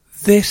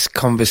This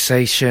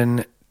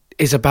conversation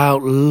is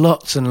about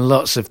lots and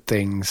lots of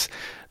things,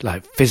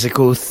 like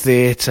physical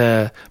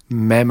theatre,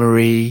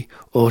 memory,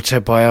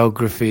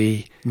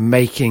 autobiography,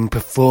 making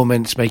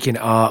performance, making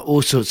art,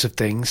 all sorts of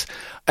things.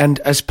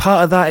 And as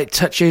part of that, it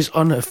touches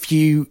on a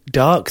few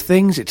dark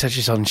things. It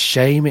touches on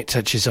shame, it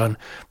touches on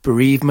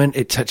bereavement,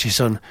 it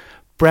touches on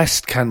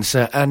breast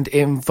cancer, and it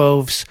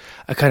involves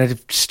a kind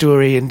of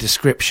story and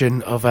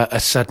description of a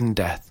sudden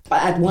death.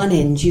 At one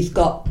end, you've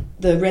got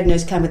the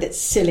Red-Nosed Clown with its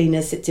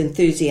silliness, its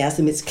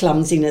enthusiasm, its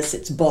clumsiness,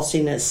 its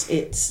bossiness,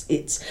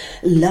 its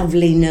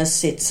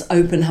loveliness, its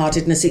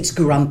open-heartedness, its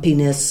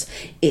grumpiness,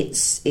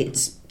 its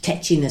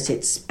tetchiness,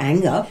 its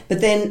anger. But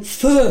then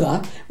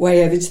further,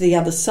 way over to the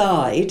other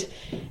side,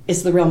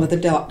 is the realm of the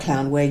Dark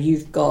Clown, where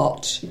you've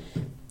got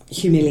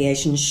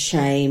humiliation,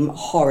 shame,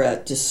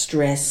 horror,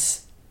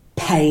 distress,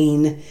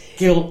 pain,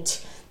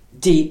 guilt,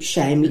 deep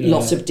shame,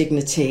 loss of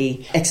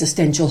dignity,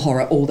 existential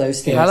horror, all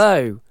those things.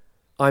 Hello,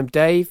 I'm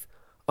Dave.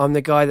 I'm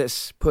the guy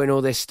that's putting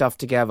all this stuff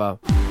together.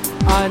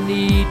 I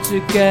need to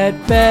get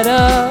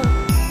better.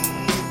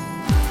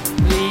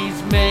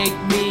 Please make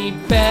me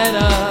better.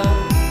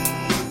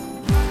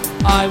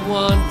 I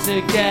want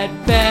to get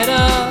better,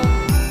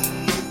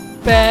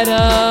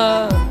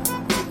 better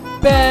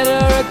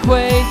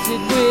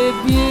acquainted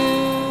with you.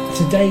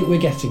 Today we're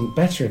getting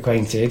better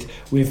acquainted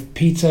with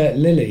Peter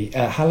Lilly.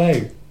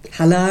 Hello.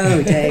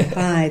 Hello, Dave.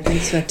 Hi,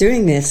 thanks for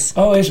doing this.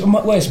 Oh, it's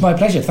my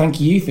pleasure. Thank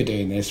you for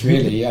doing this,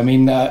 really. I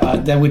mean,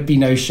 there would be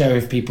no show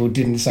if people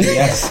didn't say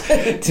yes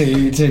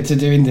to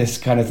doing this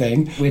kind of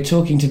thing. We're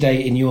talking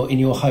today in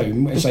your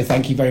home, so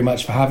thank you very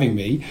much for having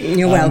me.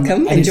 You're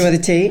welcome. Enjoy the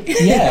tea.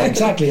 Yeah,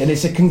 exactly. And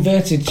it's a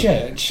converted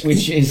church,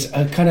 which is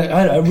a kind of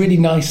a really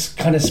nice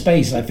kind of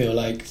space, I feel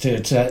like,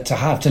 to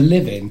have to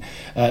live in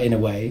a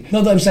way.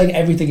 Not that I'm saying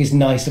everything is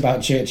nice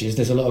about churches.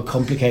 There's a lot of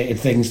complicated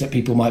things that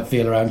people might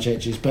feel around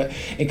churches, but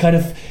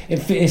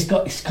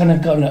it's kind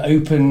of got an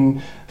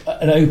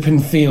open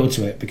feel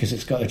to it because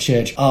it's got a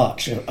church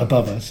arch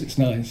above us. It's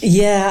nice.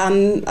 Yeah,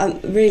 I'm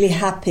really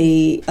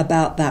happy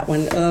about that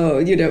one.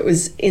 It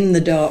was in the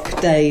dark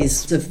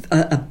days of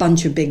a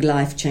bunch of big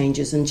life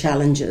changes and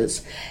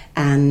challenges,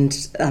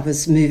 and I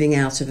was moving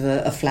out of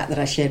a flat that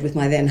I shared with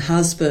my then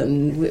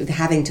husband.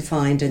 Having to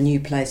find a new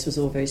place was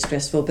all very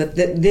stressful, but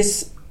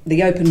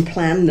the open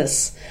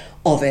planness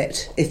of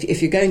it, if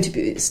you're going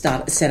to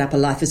set up a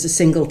life as a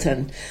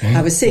singleton.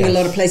 I was seeing a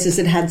lot of places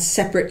that had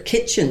separate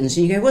kitchens,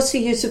 and you go, what's the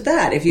use of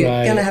that if you're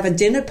going to have a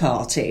dinner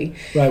party?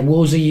 Right,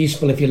 walls are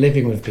useful if you're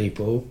living with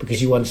people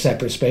because you want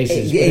separate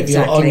spaces, but exactly. If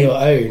you're on your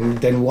own,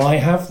 then why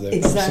have them?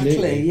 Exactly.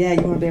 Absolutely. Yeah,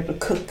 you want to be able to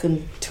cook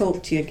and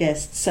talk to your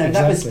guests, so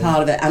exactly. That was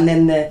part of it. And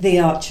then the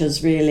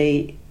archers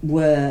really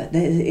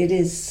it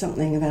is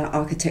something about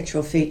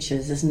architectural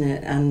features, isn't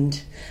it? And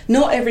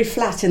not every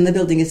flat in the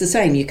building is the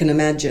same, you can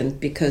imagine,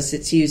 because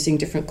it's using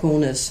different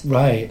corners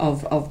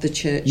of the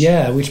church.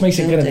 Yeah, which makes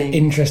building. it kind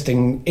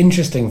of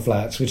interesting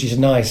flats, which is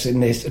nice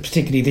in this,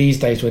 particularly these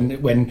days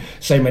when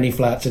so many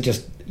flats are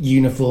just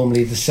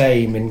uniformly the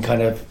same in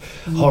kind of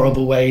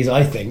horrible ways,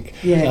 I think.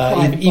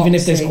 Yeah, even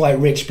if there's quite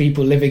rich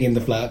people living in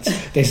the flats,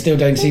 they still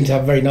don't seem to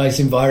have very nice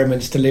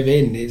environments to live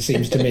in, it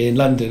seems to me, in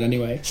London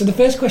anyway. So the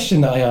first question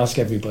that I ask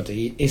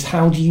everybody is,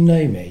 how do you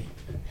know me?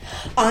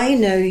 I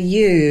know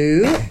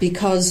you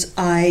because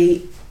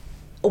I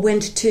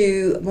went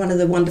to one of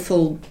the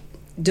wonderful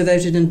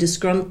Devoted and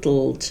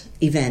Disgruntled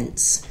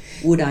events.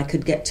 Would I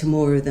could get to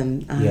more of them,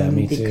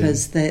 me too.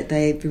 Because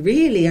they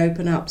really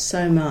open up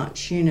so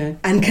much,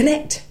 and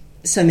connect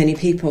so many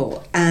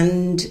people.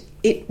 And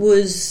it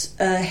was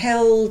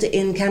held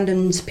in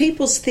Camden's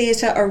People's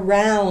Theatre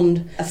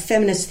around a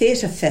feminist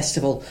theatre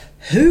festival.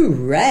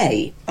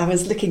 Hooray! I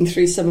was looking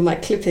through some of my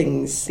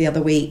clippings the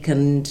other week,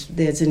 and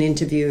there's an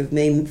interview of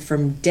me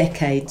from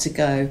decades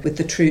ago with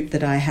the troupe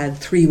that I had,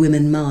 Three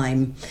Women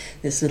Mime,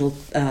 this little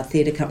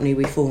theatre company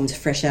we formed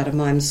fresh out of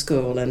mime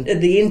school. And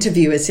the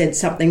interviewer said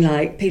something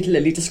like, Peter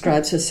Lilly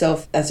describes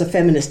herself as a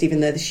feminist,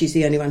 even though she's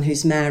the only one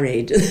who's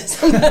married.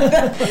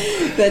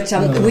 But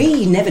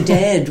we never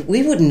dared,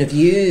 we wouldn't have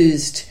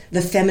used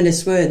the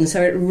feminist word, and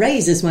so it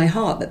raises my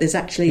heart that there's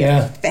actually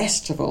a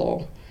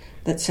festival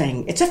that's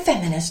saying it's a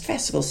feminist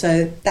festival,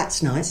 so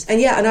that's nice.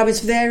 And I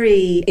was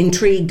very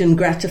intrigued and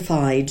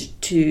gratified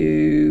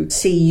to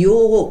see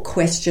your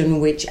question,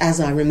 which, as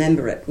I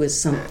remember it,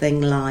 was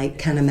something like,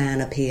 can a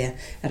man appear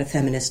at a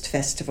feminist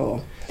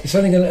festival?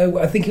 Something,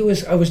 I think it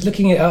was, I was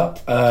looking it up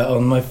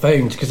on my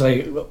phone because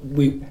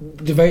we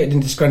Devoted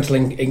and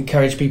Disgruntled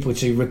encourage people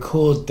to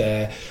record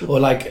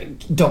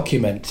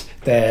document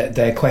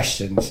their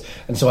questions,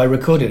 and so I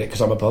recorded it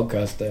because I'm a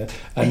podcaster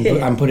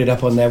and put it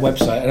up on their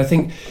website. And I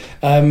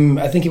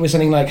think it was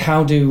something like,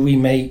 how do we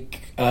make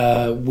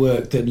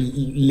work that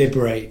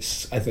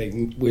liberates? I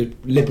think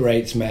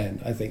liberates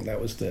men. I think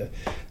that was the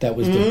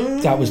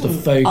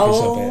focus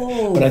of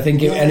it. But I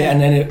think and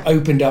then it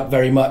opened up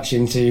very much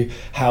into,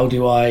 how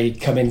do I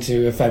come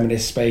into a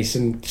feminist space,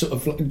 and sort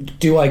of,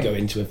 do I go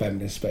into a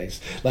feminist space?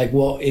 Like,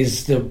 what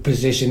is the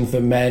position for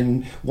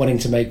men wanting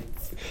to make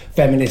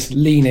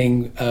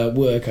feminist-leaning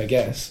work, I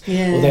guess.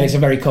 Yeah. Although it's a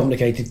very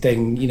complicated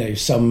thing, you know,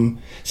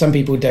 some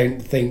people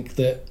don't think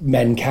that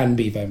men can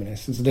be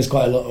feminists. And so there's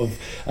quite a lot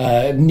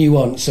of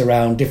nuance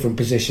around different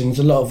positions,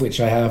 a lot of which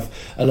I have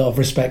a lot of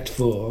respect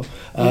for.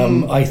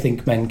 I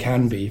think men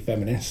can be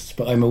feminists,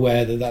 but I'm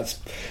aware that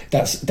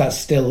that's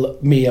still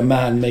me, a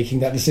man, making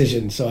that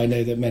decision. So I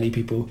know that many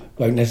people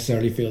won't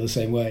necessarily feel the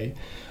same way.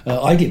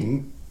 I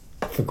didn't.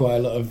 For quite a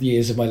lot of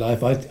years of my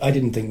life, I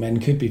didn't think men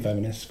could be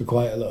feminists for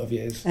quite a lot of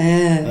years.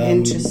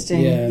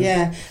 Interesting.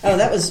 Yeah. Oh,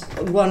 that was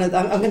one of.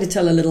 I'm going to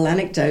tell a little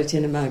anecdote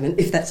in a moment,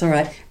 if that's all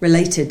right,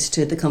 related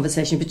to the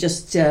conversation. But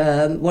just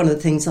one of the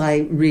things I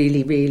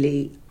really,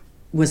 really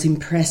was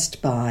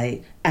impressed by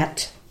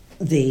at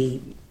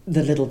the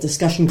little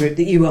discussion group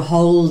that you were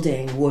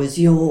holding was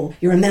your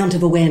amount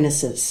of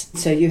awarenesses.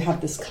 So you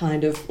have this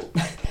kind of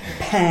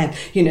pan,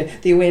 you know,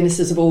 the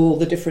awarenesses of all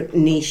the different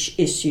niche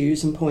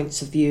issues and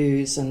points of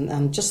views,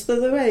 and just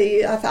the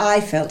way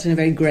I felt in a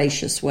very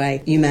gracious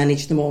way you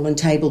managed them all and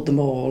tabled them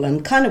all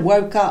and kind of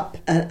woke up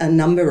a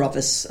number of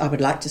us. I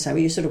would like to say,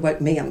 well, you sort of woke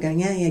me up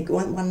going, yeah,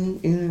 one,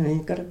 you know,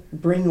 you've got to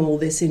bring all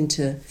this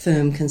into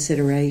firm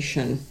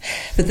consideration.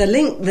 But the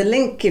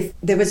link, if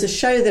there was a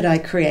show that I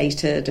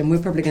created, and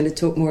we're probably going to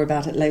talk more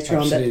about it later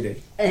Absolutely. on,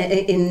 but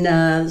in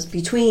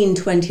between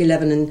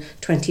 2011 and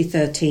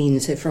 2013,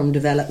 so from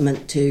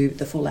development to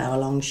the full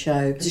hour-long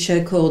show, it's a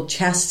show called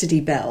Chastity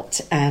Belt,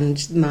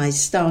 and my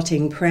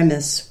starting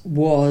premise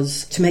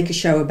was to make a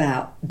show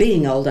about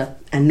being older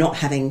and not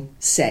having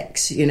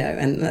sex, you know.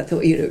 And I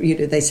thought, you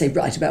know, they say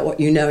write about what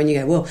you know, and you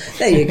go, well,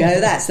 there you go,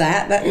 that's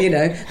that, you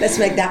know, let's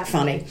make that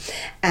funny.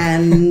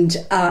 And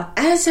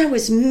as I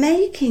was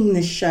making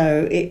the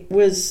show, it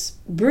was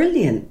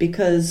brilliant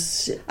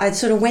because I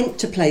sort of went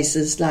to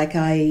places like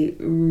I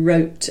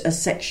wrote a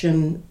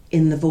section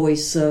in the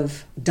voice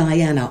of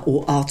Diana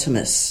or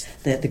Artemis,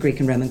 the Greek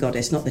and Roman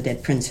goddess, not the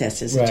dead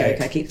princess, is a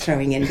joke I keep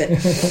throwing in. But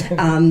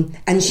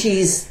and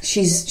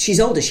she's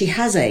older. She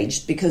has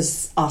aged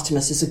because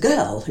Artemis is a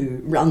girl who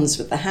runs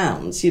with the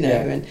hounds, you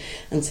know,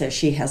 and so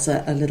she has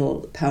a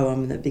little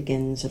poem that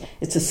begins.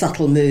 It's a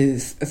subtle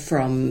move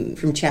from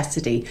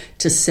chastity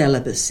to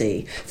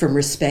celibacy, from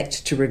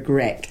respect to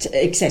regret,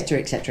 etc.,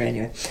 etc.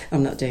 Anyway,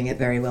 I'm not doing it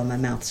very well. My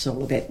mouth's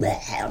all a bit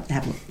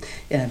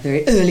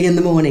very early in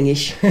the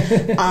morning-ish.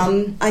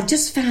 I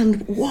just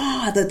found,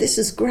 wow, that this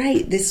is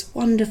great, this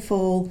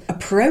wonderful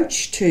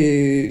approach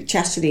to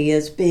chastity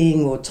as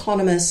being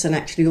autonomous and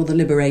actually all the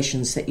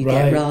liberations that you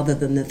get rather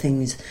than the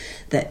things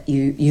that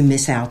you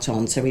miss out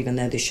on. So even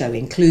though the show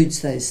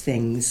includes those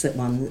things that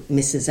one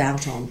misses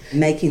out on,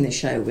 making the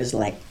show was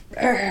like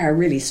a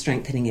really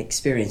strengthening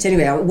experience.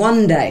 Anyway,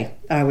 one day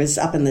I was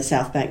up in the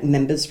South Bank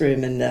members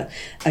room and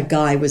a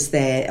guy was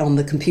there on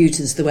the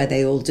computers the way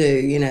they all do,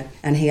 you know,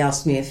 and he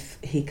asked me if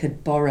he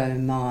could borrow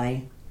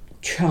my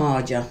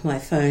charger, my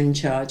phone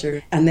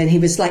charger, and then he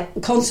was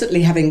like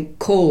constantly having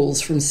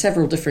calls from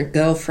several different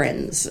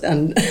girlfriends,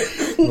 and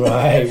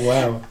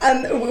wow.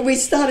 And we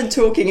started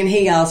talking, and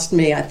he asked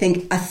me, I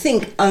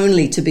think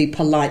only to be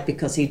polite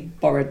because he'd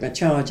borrowed my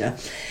charger,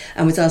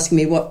 and was asking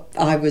me what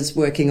I was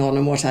working on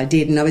and what I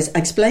did, and I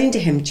explained to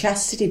him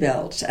Chastity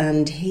Belt,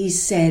 and he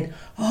said,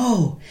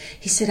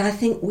 I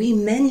think we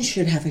men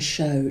should have a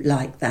show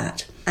like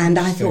that. And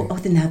I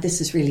thought, now this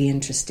is really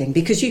interesting,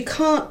 because you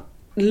can't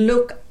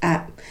look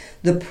at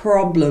the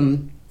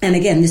problem. And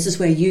again, this is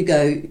where you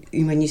go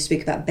when you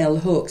speak about bell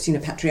hooks. You know,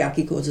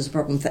 patriarchy causes a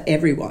problem for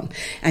everyone,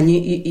 and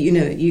you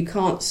know you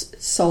can't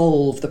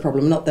solve the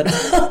problem. Not that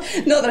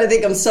I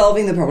think I'm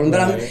solving the problem,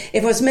 but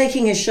if I was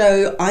making a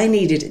show, I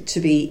needed it to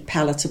be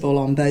palatable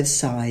on both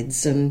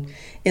sides. And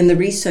in the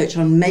research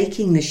on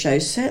making the show,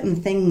 certain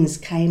things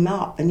came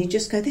up, and you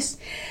just go, "This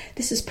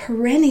is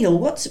perennial.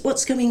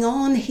 What's going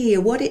on here?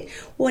 What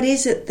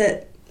is it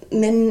that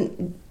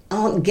men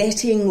aren't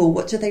getting, or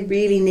what do they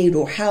really need,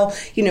 or how,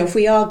 you know, if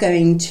we are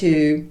going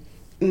to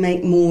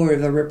make more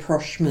of a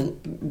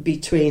rapprochement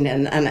between,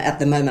 and at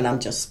the moment I'm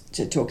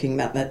just talking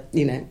about that,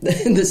 you know,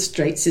 the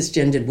straight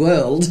cisgendered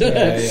world,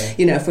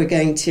 you know, if we're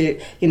going to,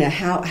 you know,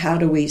 how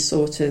do we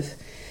sort of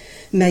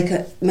make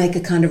a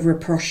kind of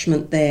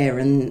rapprochement there,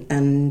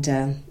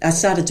 and I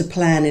started to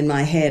plan in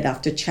my head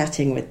after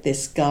chatting with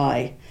this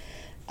guy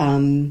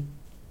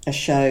a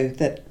show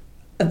that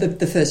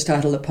the first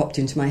title that popped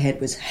into my head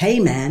was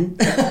 "Hey Man,"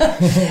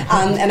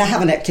 and I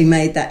haven't actually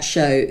made that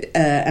show.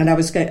 And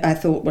I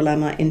thought, well, I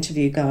might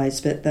interview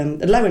guys, but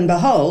lo and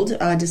behold,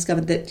 I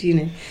discovered that, you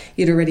know,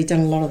 you'd already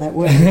done a lot of that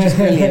work, which is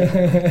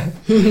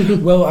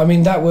brilliant. Well, I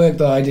mean, that work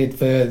that I did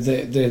for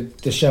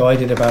the show I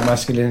did about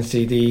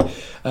masculinity,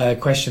 the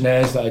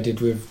questionnaires that I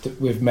did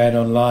with men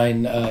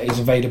online is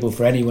available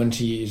for anyone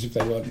to use if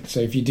they want.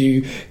 So if you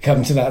do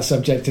come to that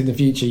subject in the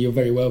future, you're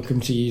very welcome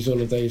to use all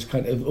of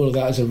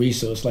that as a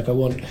resource. Like, I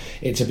want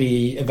it to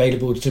be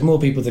available to more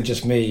people than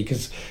just me,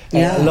 because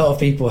a lot of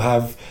people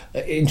have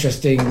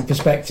interesting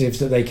perspectives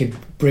that they could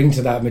bring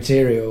to that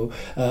material,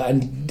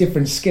 and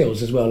different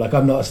skills as well. Like,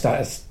 I'm not a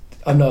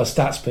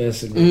stats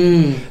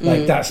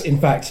person. That's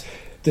in fact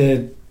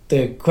the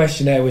the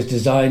questionnaire was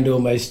designed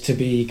almost to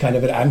be kind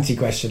of an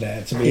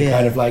anti-questionnaire, to be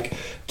kind of like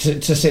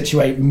to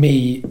situate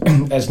me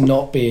as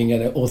not being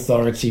an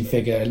authority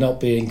figure, not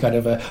being kind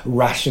of a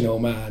rational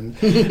man.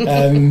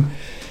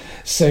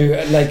 So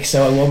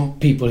I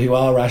want people who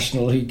are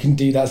rational, who can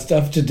do that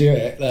stuff, to do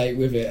it, like,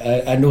 with it,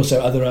 and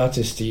also other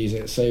artists to use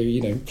it. So,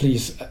 you know,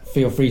 please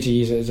feel free to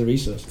use it as a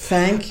resource.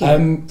 Thank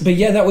you. But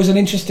yeah, that was an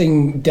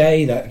interesting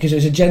day, that, because it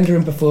was a gender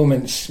and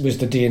performance was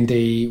the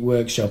D&D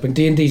workshop, and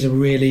D&D is a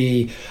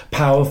really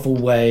powerful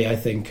way, I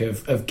think,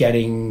 of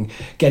getting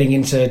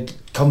into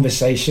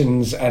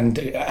conversations and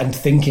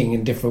thinking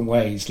in different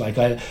ways. Like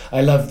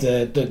I love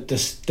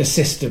the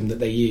system that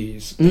they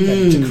use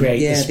to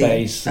create the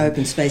space, the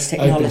open space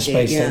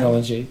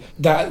technology.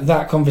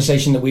 That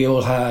conversation that we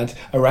all had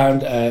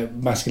around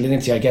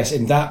masculinity, I guess,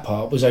 in that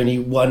part was only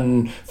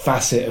one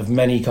facet of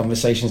many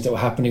conversations that were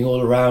happening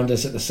all around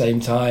us at the same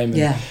time,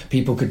 and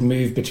people could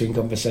move between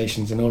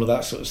conversations and all of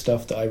that sort of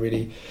stuff, that I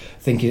really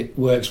think it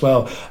works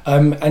well.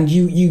 And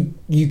you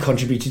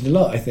contributed a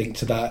lot, I think,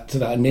 to that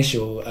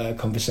initial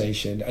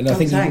conversation. And I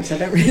think thanks. I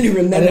don't really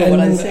remember what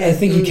I said. I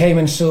think you came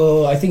and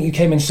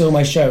saw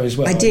my show as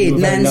well. I did,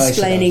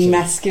 Mansplaining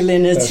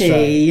Masculinity. Right.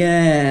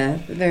 Yeah,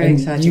 very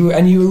exciting.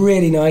 You were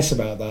really nice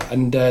about that,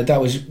 and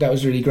that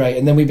was really great.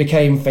 And then we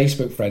became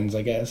Facebook friends,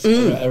 I guess,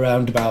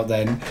 around about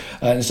then.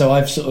 And so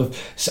I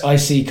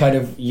see kind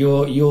of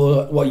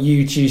your what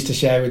you choose to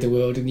share with the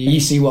world, and you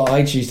see what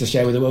I choose to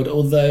share with the world.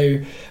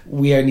 Although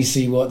we only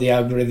see what the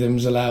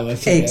algorithms allow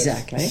us.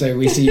 Exactly. So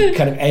we see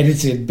kind of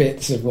edited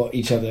bits of what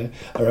each other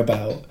are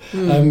about.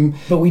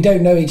 But we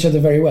don't know each other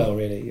very well,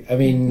 really. I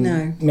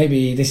mean,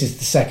 maybe this is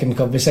the second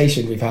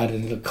conversation we've had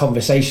in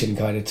conversation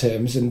kind of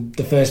terms, and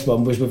the first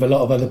one was with a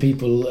lot of other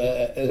people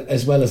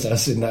as well as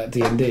us in that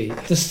D&D.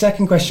 The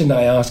second question that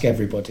I ask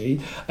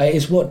everybody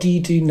is, what do you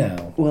do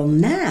now? Well,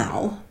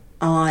 now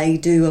I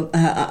do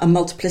a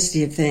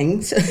multiplicity of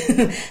things,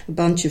 a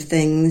bunch of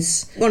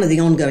things. One of the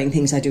ongoing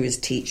things I do is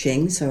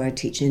teaching. So I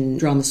teach in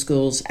drama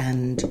schools,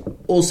 and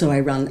also I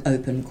run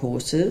open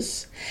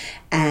courses.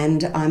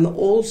 And I'm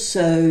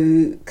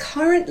also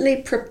currently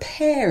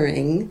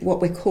preparing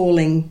what we're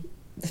calling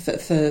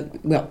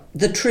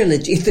the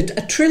trilogy,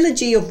 a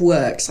trilogy of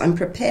works. I'm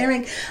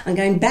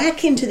going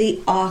back into the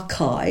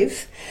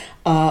archive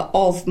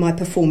of my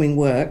performing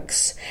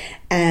works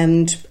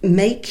and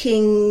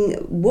making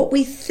what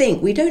we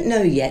think. We don't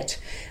know yet.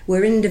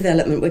 We're in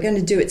development. We're going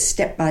to do it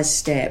step by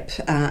step.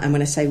 And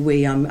when I say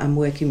we, I'm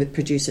working with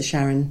producer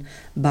Sharon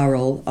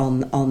Burrell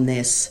on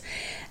this.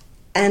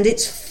 And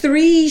it's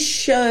 3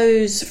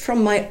 shows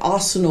from my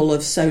arsenal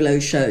of solo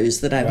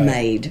shows that I've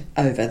made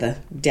over the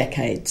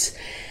decades.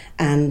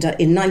 And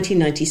in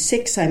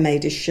 1996, I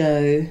made a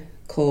show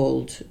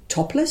called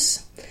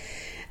Topless,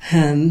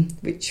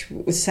 which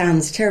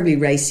sounds terribly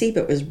racy,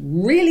 but was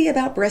really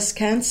about breast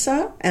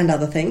cancer and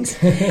other things.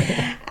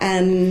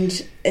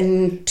 And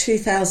in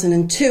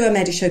 2002, I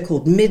made a show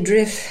called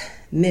Midriff,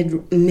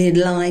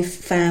 midlife,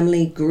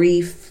 family,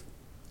 grief,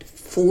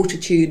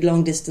 fortitude,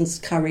 long distance,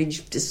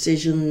 courage,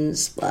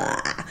 decisions,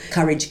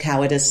 courage,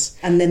 cowardice.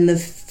 And then the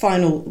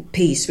final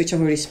piece, which I've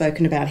already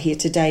spoken about here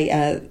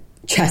today,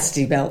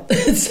 chastity belt.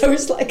 So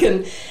it's like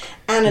an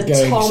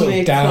anatomical, going sort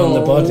of down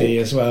the body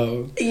as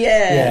well.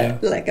 Yeah,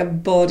 like a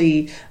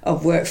body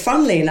of work.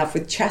 Funnily enough,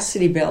 with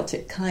chastity belt,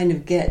 it kind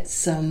of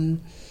gets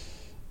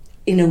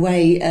in a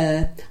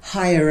way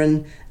higher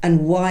and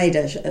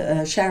wider.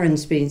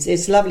 Sharon's been,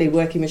 it's lovely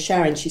working with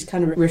Sharon. She's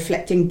kind of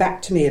reflecting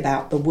back to me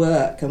about the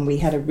work, and we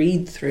had a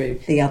read through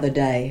the other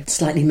day.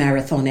 Slightly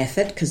marathon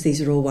effort, because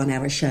these are all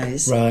 1-hour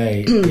shows.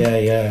 Right.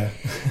 yeah.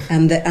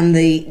 And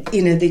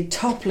the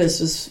Topless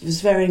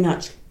was very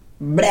much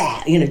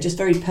blah, just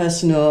very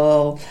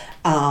personal,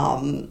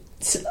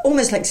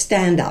 almost like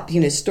stand up.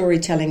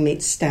 Storytelling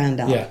meets stand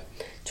up. Yeah.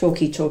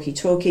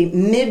 Talky.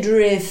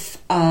 Midriff.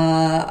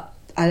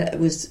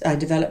 I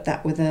developed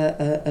that with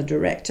a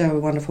director, a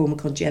wonderful woman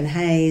called Jen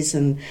Hayes,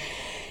 and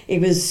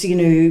it was,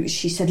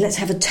 she said, let's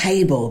have a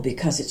table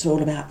because it's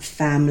all about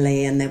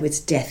family, and there was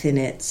death in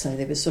it. So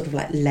there was sort of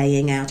like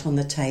laying out on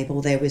the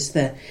table. There was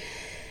the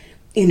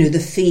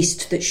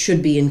feast that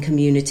should be in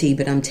community,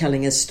 but I'm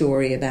telling a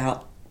story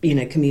about,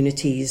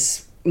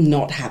 communities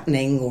not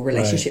happening or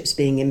relationships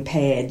being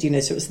impaired, so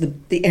it was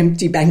the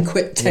empty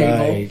banquet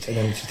table. Right, an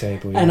empty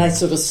table, yeah. And I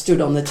sort of stood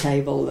on the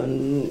table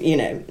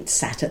and,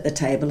 sat at the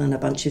table and a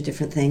bunch of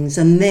different things.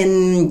 And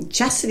then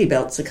chastity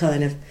belt's a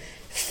kind of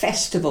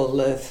festival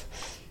of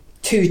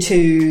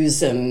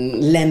tutus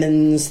and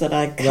lemons that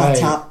I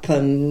cut up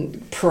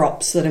and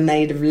props that are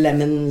made of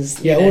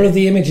lemons. Yeah, all of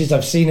the images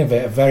I've seen of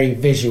it are very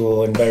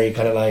visual and very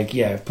kind of like,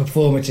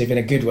 performative in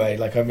a good way.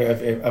 Like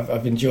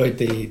I've enjoyed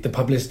the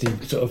publicity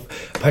sort of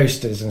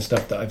posters and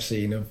stuff that I've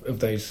seen of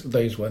those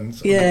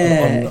ones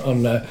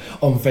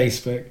on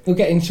Facebook. We'll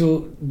get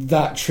into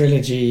that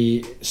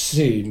trilogy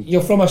soon.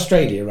 You're from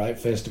Australia, right,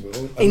 first of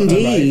all?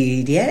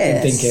 Indeed,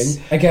 yes. I'm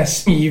thinking. I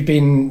guess you've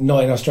been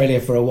not in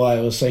Australia for a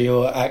while, so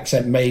your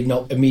accent may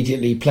not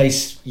immediately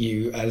place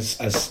you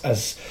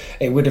as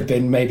it would have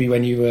been maybe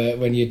when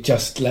you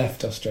just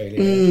left Australia.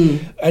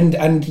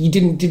 And you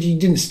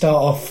didn't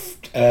start off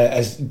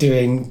as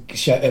doing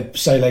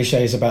solo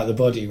shows about the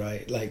body,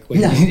 right? Like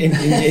when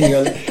in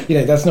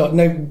your, that's not,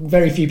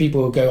 very few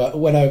people will go,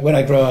 when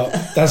I grow up,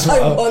 that's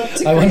what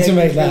I want to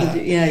make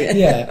that.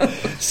 Yeah.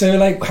 So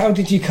like, how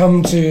did you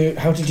come to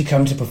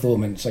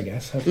performance, I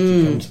guess? How did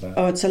you come to that?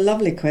 Oh, it's a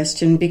lovely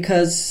question,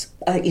 because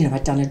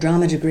I'd done a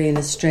drama degree in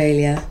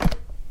Australia.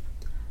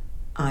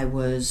 I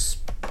was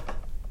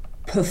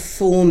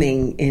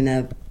performing in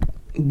a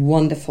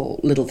wonderful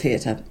little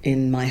theatre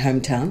in my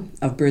hometown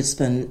of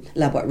Brisbane,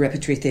 La Boîte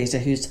Repertory Theatre,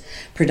 whose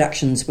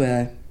productions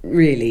were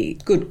really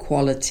good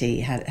quality,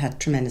 had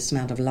tremendous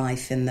amount of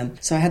life in them.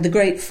 So I had the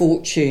great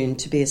fortune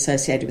to be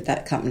associated with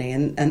that company,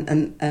 and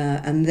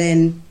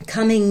then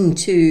coming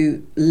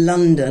to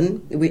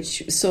London,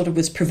 which sort of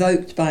was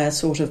provoked by a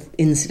sort of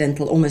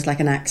incidental, almost like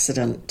an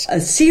accident.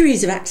 A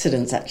series of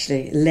accidents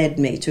actually led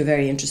me to a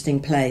very interesting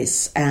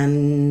place,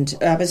 and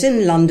I was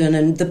in London,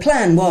 and the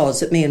plan was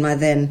that me and my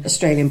then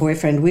Australian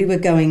boyfriend, we were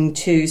going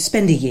to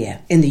spend a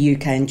year in the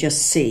UK and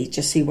just see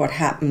what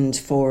happened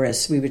for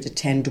us. We would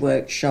attend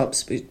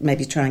workshops,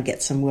 maybe try and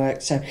get some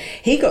work. So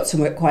he got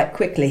some work quite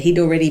quickly. He'd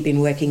already been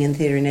working in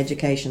theatre and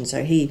education,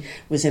 so he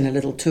was in a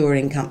little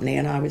touring company,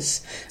 and I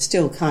was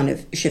still kind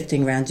of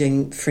shifting around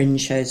doing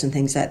fringe shows and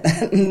things like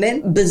that. And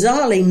then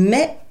bizarrely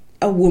met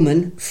a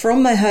woman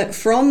from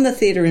the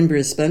theatre in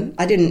Brisbane.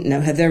 I didn't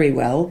know her very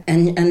well,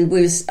 and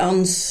we was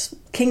on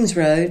King's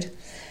Road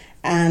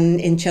and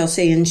in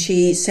Chelsea, and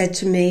she said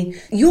to me,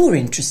 "You're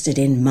interested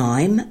in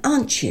mime,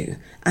 aren't you?"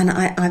 And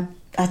I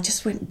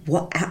just went,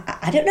 what?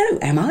 I don't know,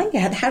 am I?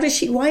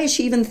 Why is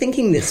she even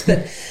thinking this?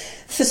 But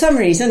for some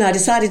reason, I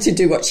decided to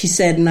do what she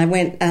said, and I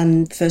went,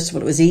 and first of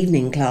all, it was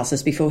evening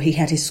classes before he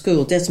had his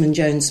school, Desmond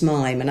Jones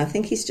Mime, and I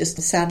think he's just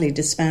sadly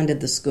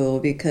disbanded the school,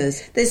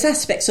 because there's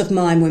aspects of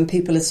mime when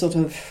people are sort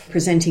of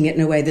presenting it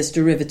in a way that's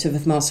derivative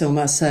of Marcel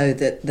Marceau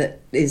that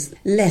is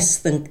less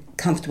than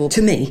comfortable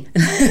to me,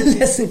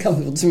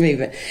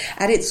 but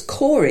at its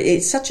core,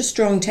 it's such a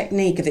strong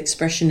technique of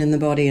expression in the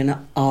body and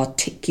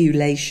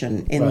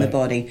articulation in the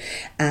body,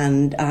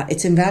 and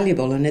it's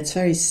invaluable, and it's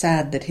very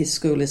sad that his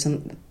school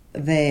isn't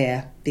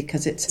there,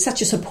 because it's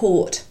such a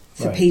support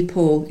for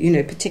people,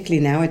 particularly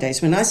nowadays.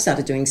 When I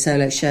started doing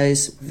solo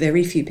shows,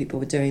 very few people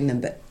were doing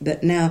them,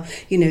 but now,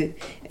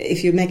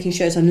 if you're making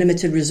shows on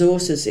limited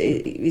resources,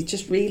 it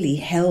just really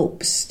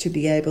helps to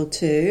be able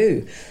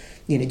to,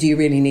 do you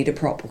really need a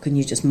prop, or can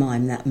you just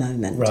mime that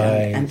moment?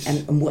 Right.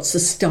 And what's the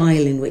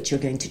style in which you're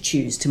going to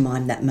choose to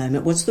mime that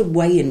moment? What's the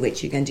way in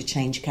which you're going to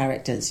change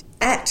characters?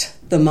 At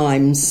the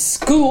mime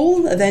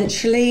school,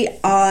 eventually,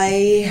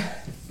 I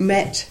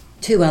met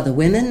 2 other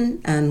women,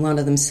 and one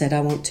of them said, "I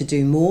want to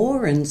do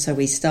more," and so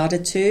we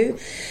started to.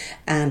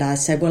 And I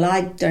said, "Well,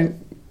 I don't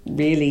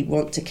really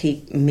want to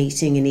keep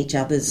meeting in each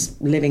other's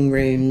living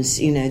rooms,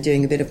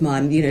 doing a bit of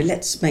mime,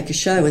 let's make a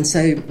show." And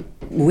so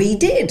we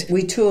did.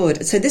 We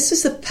toured. So this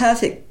was the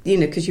perfect,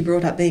 because you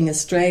brought up being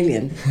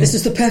Australian, this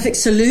was the perfect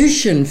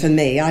solution for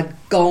me. I'd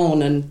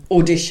gone and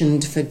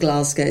auditioned for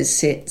Glasgow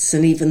Sits,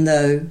 and even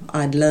though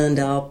I'd learned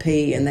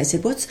RP, and they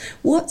said,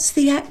 what's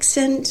the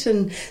accent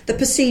and the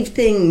perceived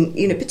thing,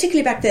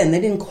 particularly back then, they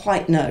didn't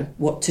quite know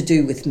what to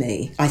do with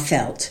me, I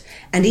felt.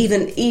 And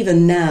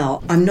even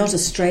now, I'm not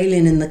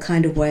Australian in the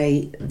kind of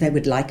way they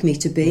would like me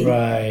to be.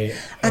 Right.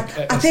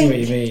 I see what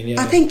you mean,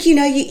 yeah. I think, you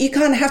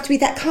kind of have to be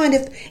that kind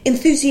of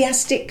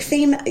enthusiastic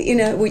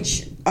female,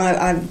 which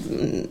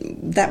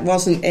that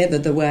wasn't ever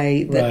the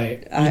way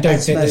that you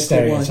don't fit the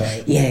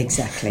stereotype. Yeah,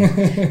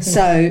 exactly.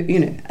 So,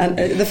 and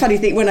the funny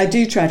thing, when I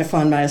do try to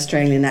find my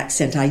Australian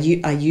accent, I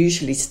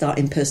usually start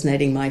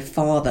impersonating my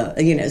father,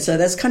 so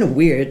that's kind of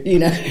weird,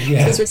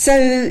 Yeah.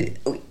 So,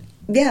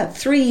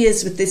 3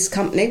 years with this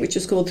company, which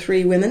was called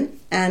Three Women,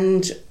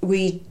 and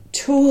we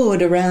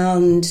toured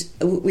around.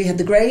 We had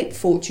the great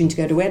fortune to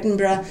go to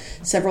Edinburgh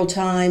several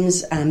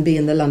times and be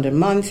in the London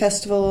Mime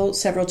Festival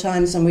several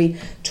times, and we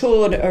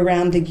toured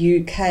around the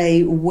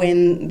UK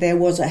when there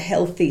was a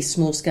healthy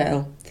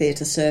small-scale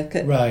theatre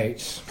circuit.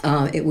 Right.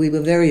 We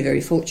were very,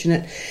 very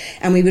fortunate,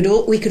 and we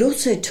could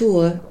also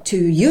tour to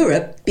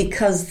Europe,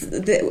 because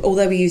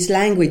although we used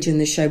language in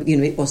the show,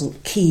 it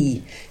wasn't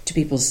key to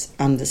people's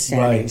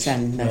understandings,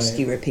 and most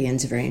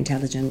Europeans are very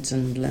intelligent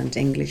and learned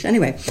English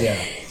anyway. Yeah.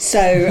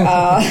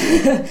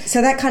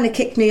 So that kind of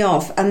kicked me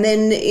off, and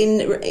then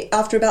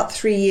after about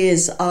 3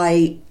 years,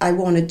 I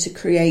wanted to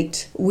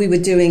create. We were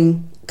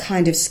doing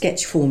kind of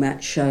sketch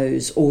format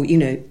shows, or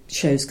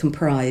shows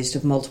comprised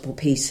of multiple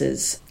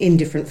pieces in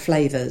different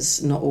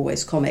flavours, not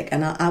always comic,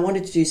 and I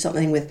wanted to do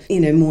something with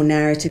more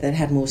narrative, that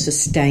had more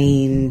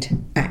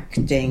sustained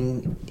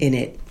acting in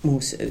it,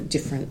 more sort of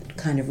different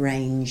kind of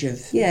range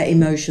of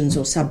emotions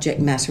or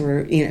subject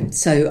matter,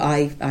 so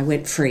I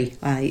went free.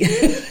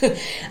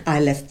 I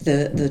left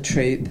the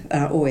troupe,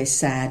 always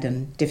sad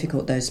and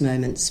difficult, those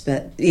moments,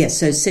 but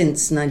so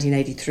since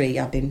 1983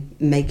 I've been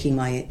making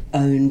my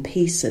own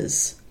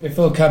pieces.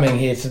 Before coming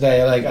here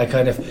today, I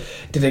kind of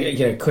did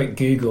a quick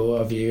Google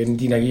of you, and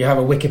you have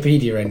a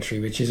Wikipedia entry,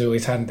 which is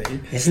always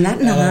handy. Isn't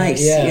that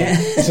nice? Yeah.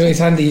 It's always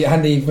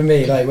handy for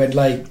me,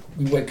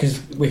 because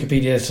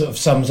Wikipedia sort of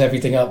sums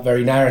everything up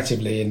very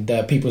narratively,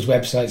 and people's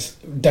websites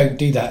don't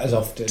do that as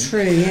often.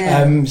 True,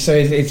 yeah. So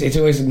it's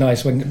always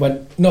nice when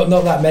not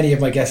that many of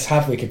my guests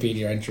have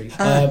Wikipedia entries,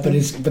 but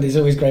it's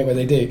always great when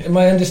they do. And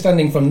my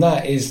understanding from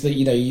that is that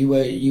you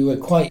were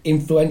quite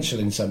influential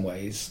in some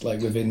ways,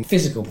 like within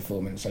physical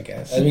performance, I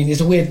guess. I mean,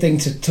 it's a weird thing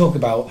to talk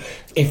about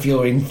if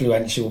you're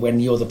influential when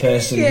you're the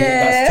person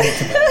that's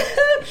talked about.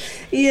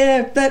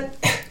 Yeah, but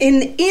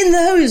in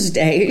those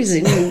days,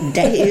 in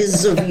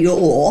days of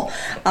yore,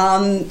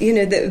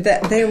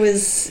 there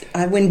was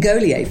when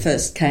Gaulier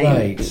first came,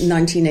 right.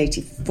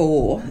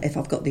 1984, if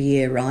I've got the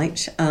year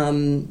right,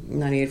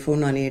 1984,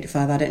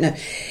 1985, I don't know.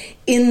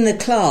 In the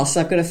class,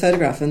 I've got a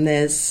photograph, and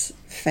there's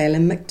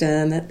Phelan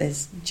McDermott,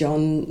 there's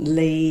John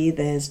Lee,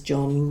 there's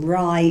John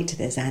Wright,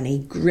 there's Annie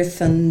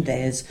Griffin,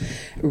 there's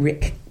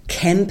Rick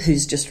Kemp,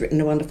 who's just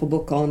written a wonderful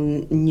book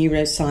on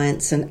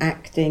neuroscience and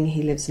acting.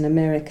 He lives in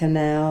America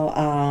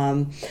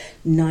now.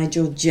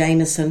 Nigel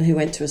Jameson, who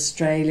went to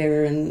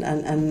Australia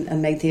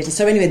and made theatre.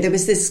 So anyway, there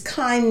was this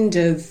kind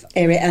of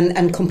area,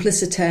 and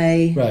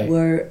Complicité right.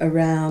 were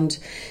around.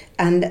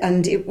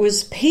 And it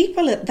was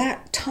people at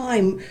that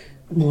time...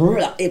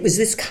 It was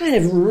this kind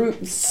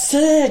of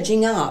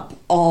surging up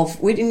of...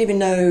 We didn't even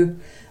know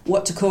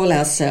what to call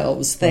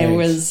ourselves. There right.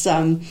 was...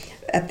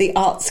 at the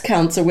Arts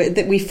Council,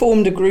 that we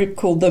formed a group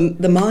called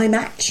the Mime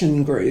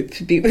Action Group,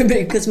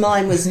 because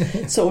mime was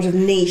sort of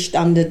niched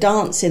under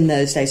dance in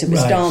those days. It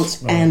was right,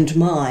 dance right. and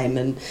mime,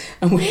 and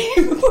we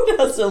put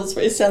ourselves,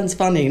 it sounds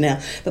funny now,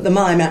 but the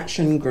Mime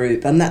Action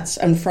Group,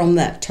 and from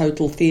that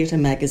Total Theatre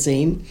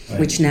magazine, right.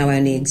 which now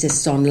only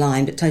exists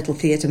online, but Total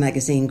Theatre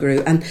magazine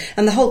grew, and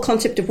the whole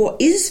concept of what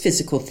is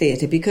physical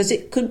theatre, because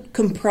it could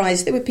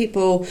comprise, there were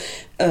people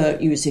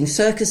using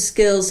circus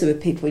skills, there were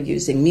people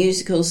using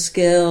musical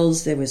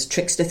skills, there was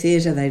trickster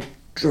theatre, they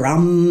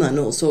drum and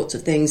all sorts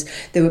of things.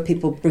 There were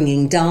people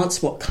bringing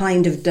dance, what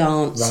kind of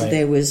dance? Right.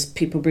 There was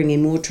people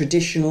bringing more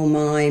traditional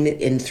mime.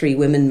 In Three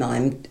Women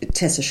Mime,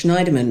 Tessa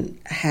Schneiderman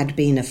had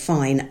been a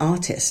fine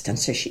artist, and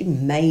so she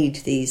made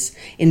these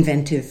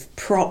inventive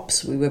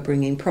props. We were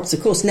bringing props.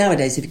 Of course,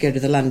 nowadays, if you go to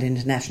the London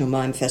International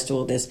Mime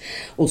Festival, there's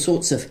all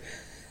sorts of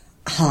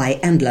high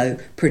and low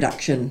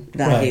production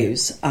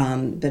values.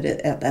 Right. But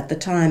at the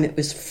time, it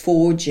was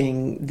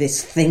forging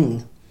this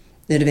thing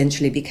that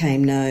eventually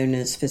became known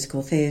as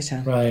physical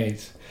theatre.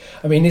 Right.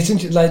 I mean, it's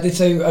interesting.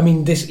 So, I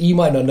mean, this, you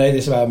might not know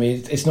this about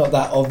me. It's not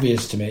that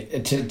obvious to me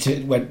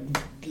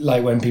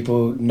when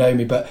people know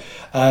me. But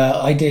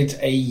I did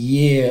a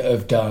year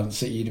of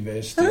dance at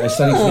university.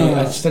 Oh.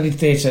 I studied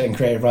theatre and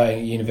creative writing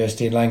at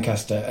university in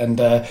Lancaster. And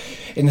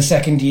in the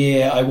second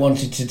year, I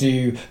wanted to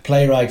do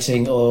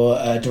playwriting or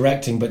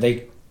directing, but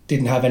they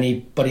didn't have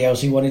anybody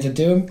else who wanted to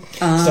do them.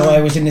 So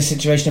I was in this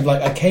situation of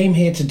I came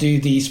here to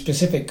do these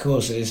specific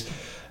courses.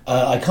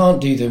 I can't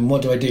do them,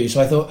 what do I do?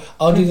 So I thought,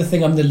 I'll do the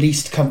thing I'm the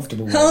least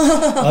comfortable with.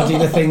 I'll do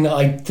the thing that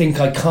I think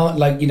I can't,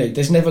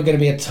 there's never going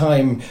to be a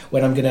time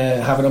when I'm going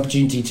to have an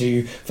opportunity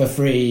to, for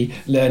free,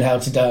 learn how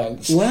to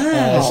dance.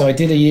 Wow. So I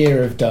did a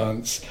year of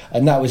dance,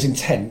 and that was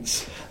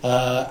intense.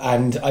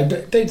 And I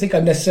don't think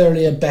I'm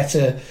necessarily I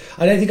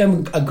don't think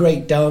I'm a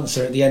great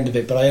dancer at the end of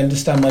it, but I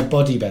understand my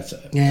body better.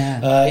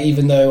 Yeah.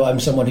 Even though I'm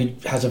someone who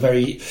has a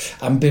very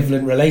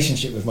ambivalent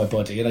relationship with my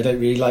body, and I don't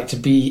really like to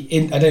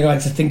I don't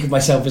like to think of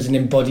myself as an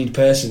embodied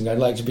person. I'd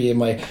like to be in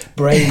my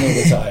brain all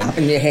the time. Up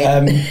in your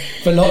head.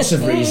 For lots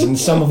of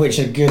reasons, some of which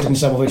are good and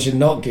some of which are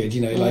not good,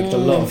 a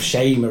lot of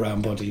shame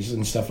around bodies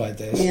and stuff like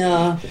this.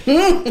 Yeah.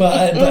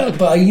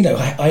 but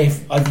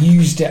I've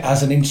used it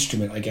as an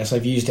instrument, I guess.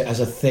 I've used it as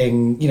a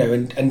thing,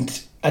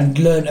 and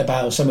learnt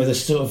about some of the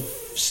sort of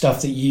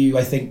stuff that you,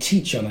 I think,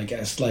 teach on, I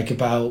guess,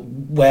 about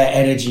where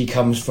energy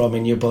comes from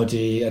in your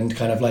body, and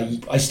kind of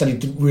I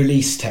studied the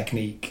release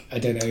technique. I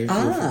don't know if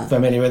you're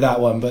familiar with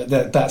that one, but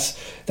that's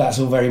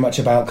all very much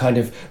about kind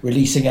of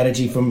releasing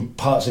energy from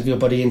parts of your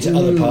body into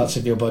other parts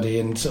of your body,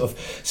 and sort of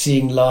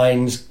seeing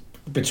lines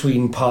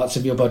between parts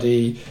of your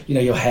body,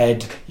 your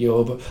head,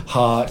 your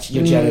heart,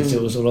 your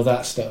genitals, all of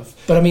that stuff.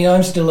 But I mean,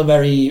 I'm still a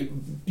very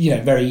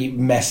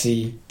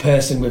messy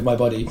person with my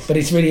body. But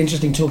it's really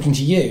interesting talking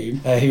to you,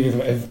 who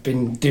have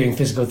been doing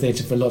physical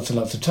theatre for lots and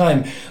lots of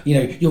time.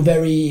 You're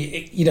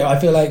very, I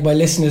feel like my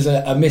listeners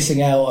are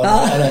missing out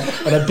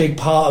on a big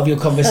part of your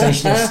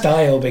conversational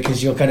style,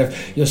 because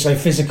you're so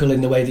physical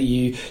in the way that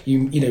you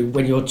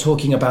when you're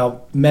talking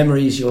about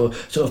memories, you're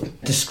sort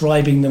of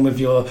describing them with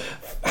your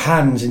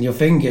hands and your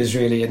fingers,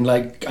 really, and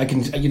like I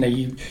can,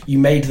 you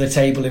made the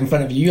table in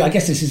front of you. I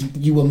guess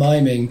you were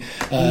miming,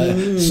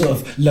 sort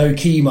of low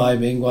key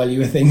miming while you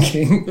were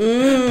thinking.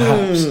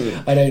 Perhaps,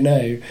 I don't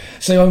know.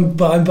 So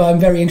I'm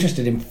very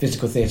interested in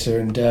physical theatre,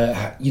 and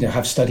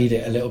have studied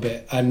it a little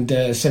bit, and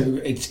so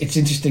it's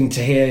interesting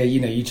to hear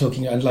you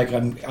talking, and like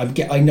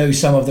I know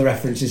some of the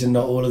references and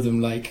not all of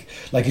them, like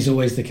is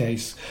always the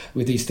case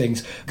with these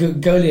things.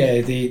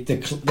 Gaulier,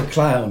 the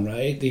clown,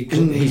 right?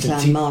 He's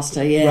clown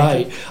master, yeah.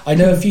 Right. I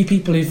know a few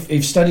people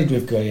who've studied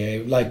with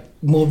Gaulier, like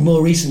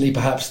more recently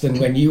perhaps than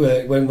when you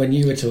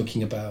were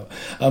talking about.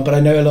 But I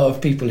know a lot of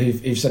people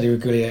who've studied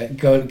with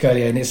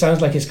Gaulier, and it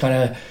sounds like it's kind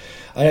of,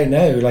 I don't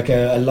know, like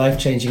a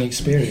life-changing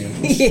experience.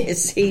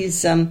 Yes, He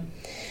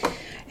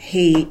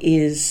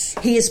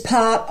is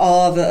part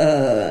of,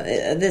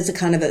 there's a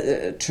kind of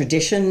a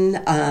tradition.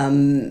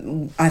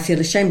 I feel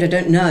ashamed I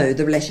don't know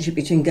the relationship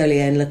between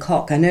Gaulier and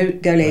Lecoq. I know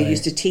Gaulier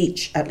used to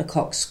teach at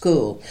Lecoq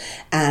School,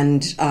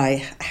 and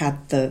I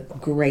had the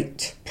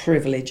great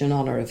privilege and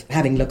honour of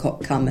having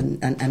Lecoq come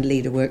and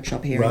lead a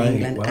workshop here in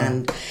England.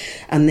 Wow.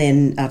 And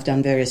then I've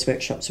done various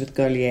workshops with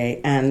Gaulier,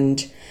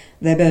 and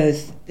they're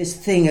both this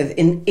thing of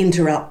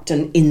interrupt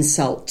and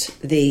insult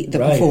the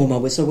performer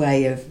was a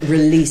way of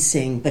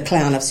releasing the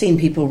clown. I've seen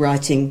people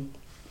writing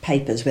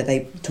papers where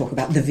they talk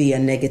about the via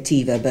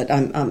negativa, but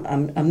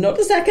I'm not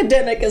as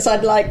academic as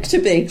I'd like to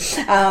be.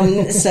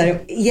 So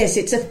yes,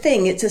 it's a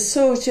thing. It's a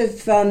sort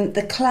of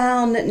the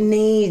clown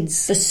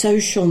needs the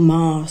social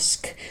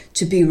mask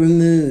to be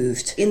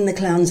removed. In the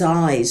clown's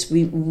eyes,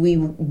 we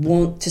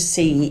want to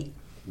see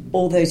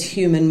all those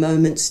human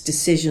moments,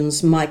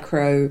 decisions,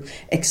 micro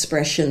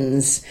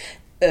expressions,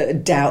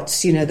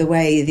 doubts, the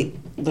way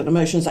that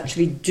emotions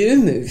actually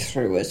do move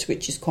through us,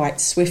 which is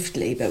quite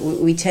swiftly, but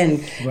we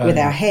tend with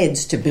our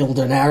heads to build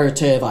a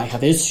narrative. I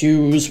have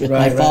issues with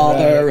my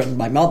father and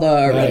my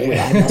mother, and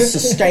I must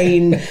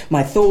sustain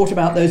my thought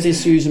about those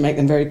issues and make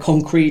them very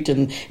concrete,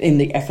 and in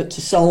the effort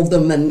to solve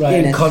them,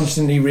 and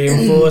constantly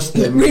reinforce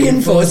them,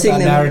 reinforcing that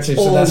them narrative,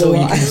 so that's all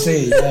you can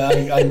see.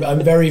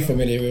 I'm very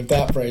familiar with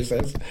that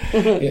process.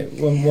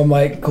 One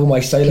might call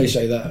my solo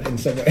show that in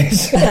some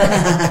ways.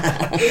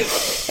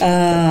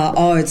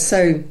 It's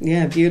so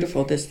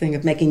beautiful, this thing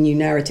of making new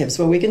narratives.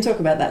 Well, we can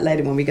talk about that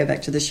later when we go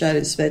back to the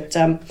shows, but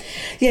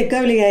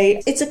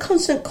Gaulier, it's a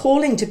constant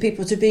calling to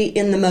people to be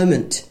in the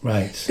moment.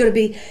 Right. It's got to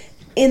be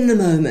in the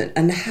moment,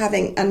 and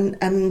having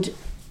and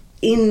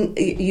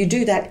you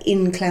do that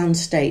in clown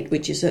state,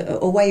 which is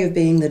a way of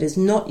being that is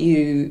not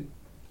you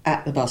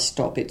at the bus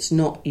stop. It's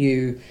not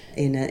you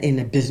in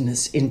a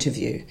business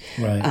interview.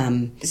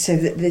 Right. So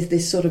there's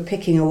this sort of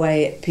picking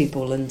away at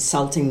people,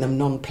 insulting them,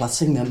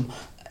 nonplussing them.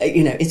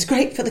 It's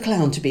great for the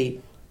clown to be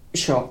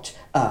shocked,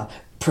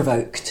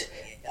 provoked,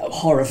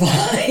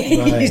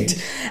 horrified,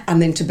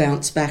 and then to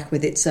bounce back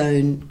with its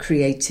own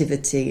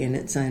creativity and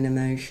its own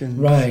emotion.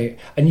 Right.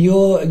 And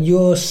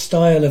your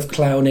style of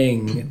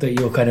clowning that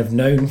you're kind of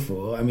known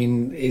for, I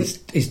mean, is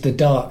the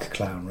dark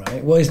clown,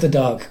 right? What is the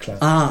dark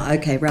clown?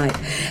 Okay, right.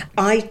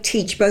 I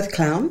teach both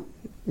clown,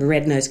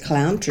 red-nosed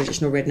clown,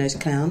 traditional red-nosed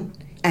clown,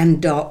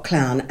 and dark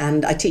clown,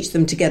 and I teach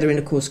them together in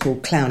a course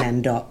called Clown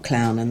and Dark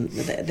Clown, and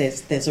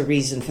there's a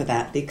reason for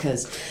that,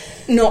 because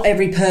not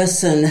every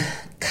person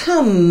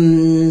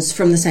comes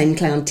from the same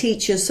clown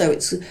teacher, so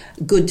it's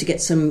good to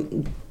get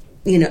some,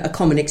 a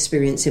common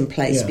experience in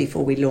place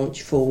before we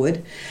launch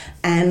forward.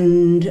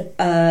 And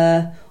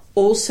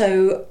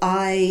also,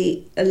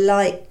 I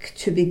like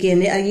to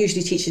begin. I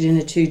usually teach it in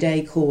a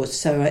 2-day course,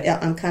 so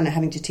I'm kind of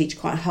having to teach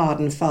quite hard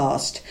and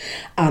fast.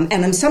 And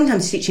I'm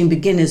sometimes teaching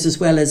beginners as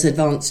well as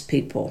advanced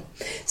people.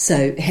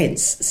 So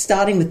hence,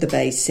 starting with the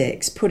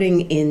basics,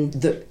 putting in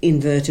the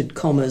inverted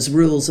commas,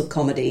 rules of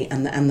comedy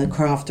and the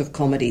craft of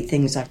comedy,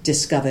 things I've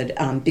discovered,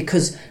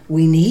 because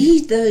we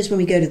need those when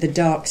we go to the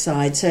dark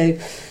side. So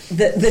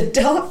the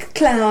dark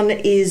clown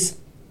it's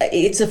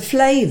a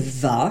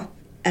flavour.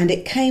 And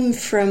it came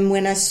from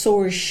when I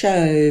saw a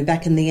show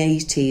back in the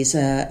 80s,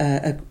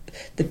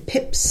 the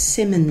Pip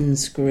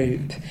Simmons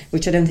group,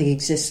 which I don't think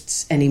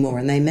exists anymore.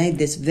 And they made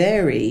this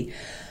very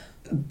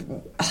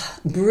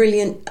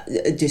brilliant,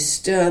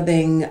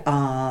 disturbing,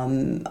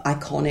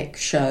 iconic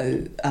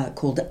show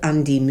called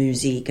An die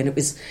Musik. And it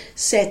was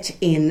set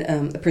in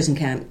a prison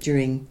camp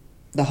during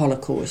the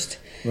Holocaust.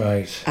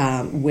 Right.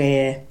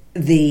 Where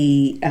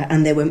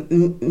and there were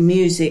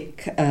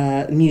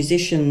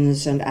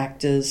musicians and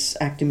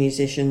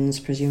actor-musicians,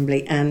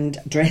 presumably, and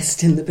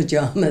dressed in the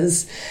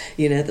pyjamas,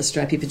 the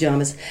stripy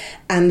pyjamas.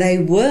 And they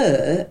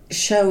were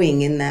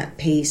showing in that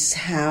piece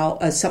how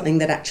something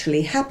that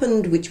actually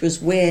happened, which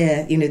was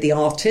where, the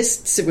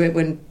artists,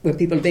 when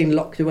people are being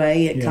locked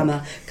away, come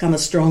a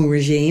strong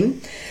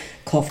regime.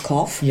 Cough,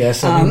 cough.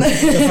 Yes, I mean,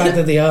 the fact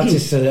that the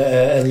artists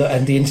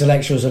and the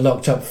intellectuals are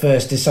locked up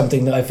first is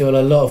something that I feel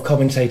a lot of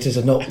commentators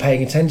are not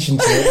paying attention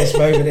to at this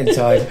moment in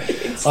time.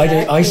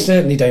 Exactly. I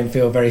certainly don't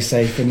feel very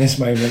safe in this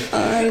moment.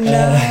 I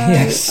know,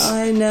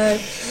 I know.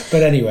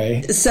 But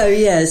anyway. So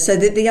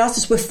the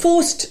artists were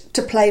forced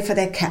to play for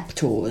their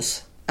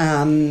captors.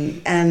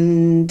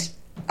 And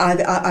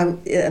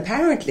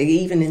apparently,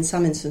 even in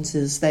some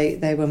instances,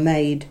 they were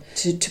made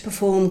to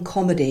perform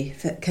comedy,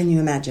 can you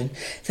imagine,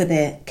 for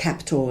their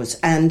captors.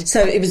 And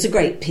so it was a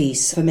great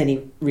piece for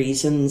many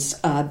reasons.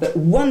 But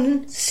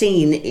one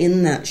scene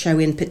in that show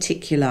in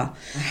particular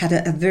had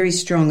a very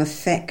strong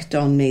effect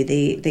on me.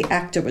 The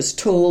actor was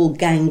tall,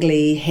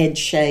 gangly, head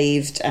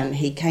shaved, and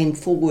he came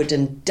forward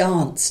and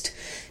danced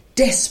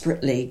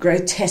desperately,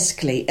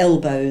 grotesquely,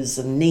 elbows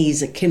and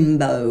knees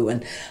akimbo,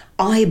 and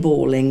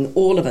eyeballing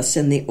all of us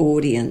in the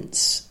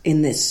audience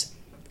in this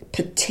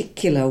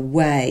particular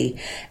way,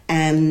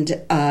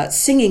 and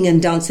singing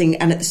and dancing,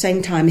 and at the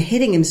same time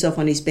hitting himself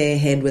on his bare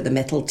head with a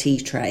metal tea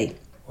tray.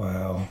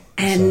 Wow,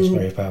 and sounds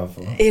very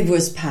powerful. It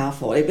was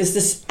powerful. It was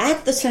this,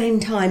 at the same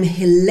time,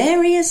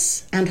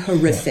 hilarious and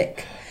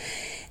horrific.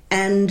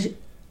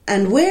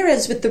 And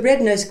whereas with the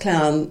Red-Nosed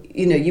Clown,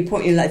 you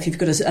point your life, you've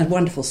got a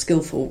wonderful,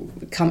 skillful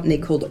company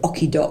called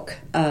Okie Doc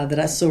that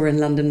I saw in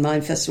London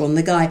Mime Festival, and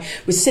the guy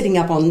was sitting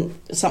up on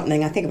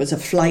something, I think it was a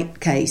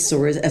flight case,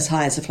 or as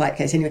high as a flight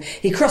case. Anyway,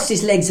 he crossed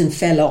his legs and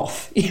fell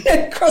off.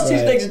 Crossed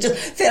his legs and just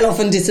fell off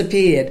and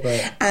disappeared.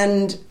 Right.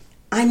 And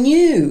I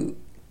knew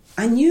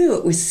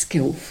it was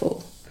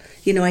skillful.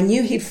 I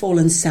knew he'd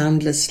fallen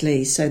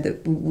soundlessly so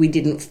that we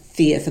didn't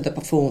fear for the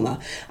performer.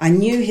 I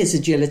knew his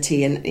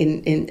agility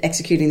in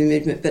executing the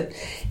movement, but,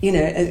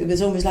 it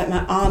was almost like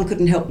my arm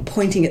couldn't help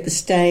pointing at the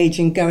stage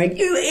and going,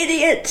 "You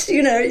idiot!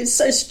 It's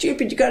so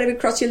stupid, you can't even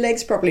cross your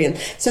legs properly." And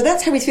so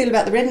that's how we feel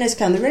about the Red-Nosed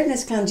Clown. The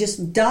Red-Nosed Clown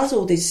just does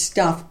all this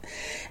stuff,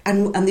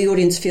 and the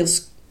audience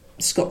feels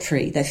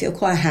scot-free. They feel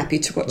quite happy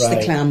to watch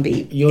the clown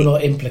be... You're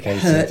not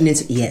implicated. Hurt,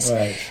 and yes.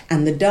 Right.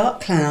 And the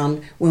Dark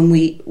Clown, when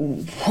we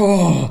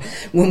laugh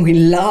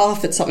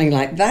at something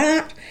like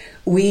that,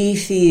 we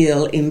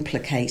feel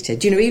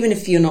implicated. Even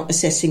if you're not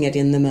assessing it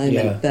in the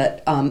moment. Yeah.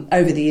 But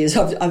over the years,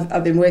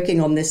 I've been working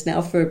on this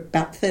now for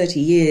about 30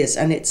 years,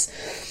 and it's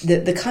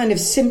the kind of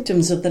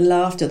symptoms of the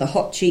laughter, the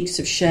hot cheeks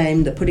of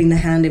shame, the putting the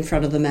hand in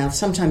front of the mouth,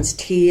 sometimes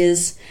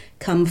tears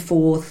come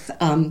forth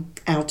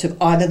out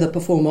of either the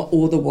performer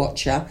or the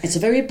watcher. It's a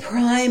very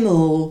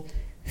primal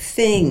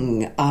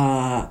thing,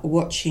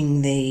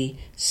 watching the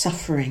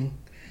suffering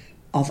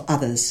of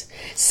others.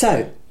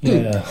 So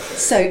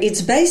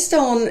it's based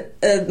on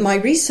my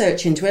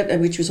research into it,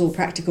 which was all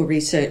practical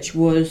research,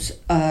 was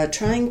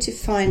trying to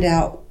find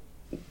out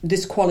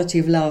this quality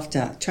of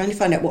laughter, trying to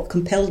find out what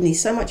compelled me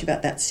so much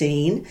about that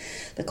scene,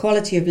 the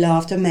quality of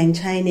laughter,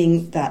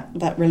 maintaining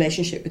that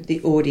relationship with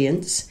the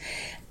audience.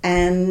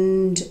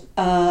 And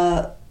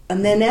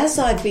then as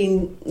I've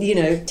been,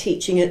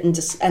 teaching it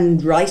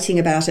and writing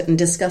about it and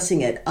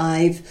discussing it,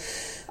 I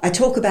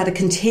talk about a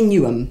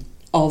continuum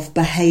of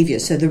behaviour.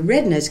 So the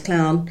Red-Nosed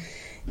Clown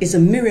is a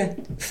mirror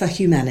for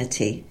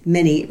humanity.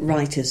 Many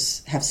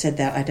writers have said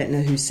that. I don't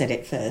know who said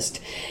it first.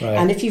 Right.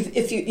 And if you,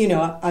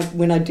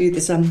 when I do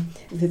this, for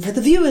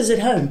the viewers at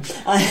home,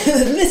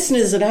 the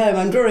listeners at home,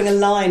 I'm drawing a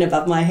line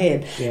above my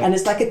head, and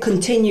it's like a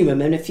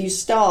continuum. And if you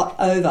start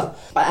over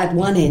at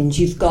one end,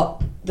 you've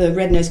got the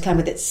Red-Nosed Clown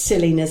with its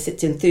silliness,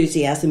 its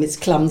enthusiasm, its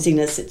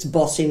clumsiness, its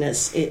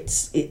bossiness,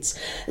 its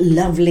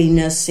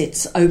loveliness,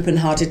 its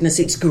open-heartedness,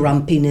 its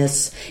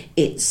grumpiness,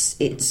 its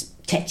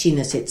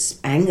tetchiness, its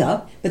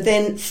anger. But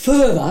then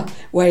further,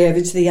 way over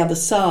to the other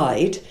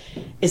side,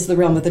 is the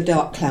realm of the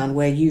Dark Clown,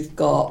 where you've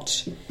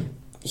got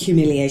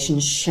humiliation,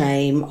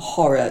 shame,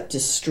 horror,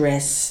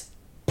 distress,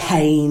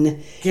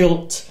 pain,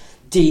 guilt,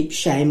 deep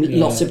shame,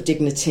 loss of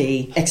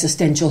dignity,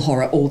 existential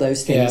horror, all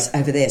those things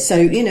over there. So,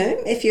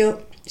 if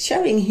you're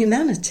showing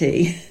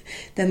humanity,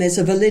 then there's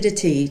a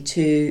validity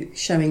to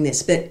showing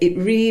this. But it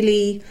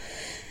really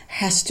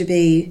has to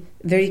be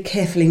very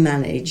carefully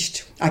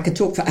managed. I could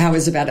talk for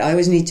hours about it. I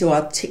always need to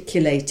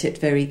articulate it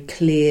very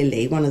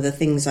clearly. One of the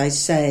things I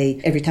say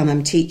every time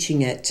I'm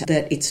teaching it,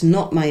 that it's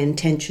not my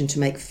intention to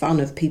make fun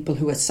of people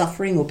who are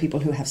suffering or people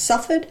who have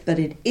suffered, but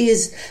it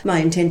is my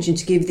intention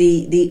to give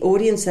the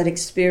audience that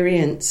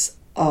experience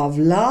of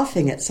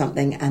laughing at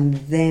something and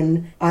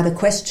then either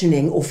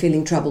questioning or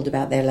feeling troubled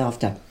about their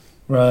laughter.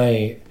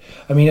 Right.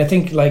 I mean, I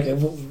think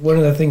one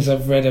of the things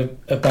I've read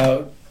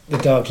about the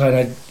Dark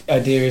Clown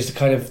idea is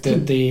kind of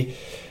the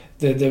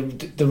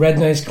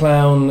Red-Nosed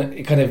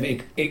Clown kind of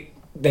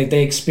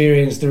they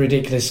experience the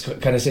ridiculous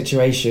kind of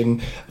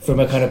situation from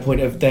a kind of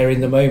point of they're in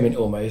the moment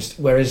almost,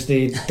 whereas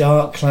the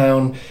Dark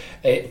Clown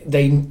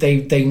they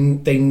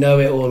know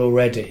it all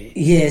already.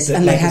 Yes,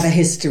 and they have a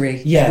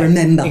history. Yeah, they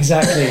remember.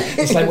 Exactly.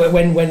 It's like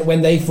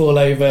when they fall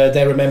over,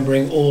 they're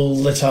remembering all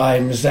the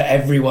times that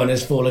everyone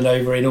has fallen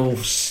over in all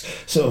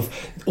sort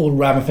of all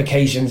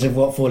ramifications of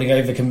what falling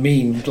over can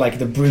mean, like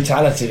the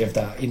brutality of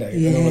that, and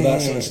all of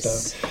that sort of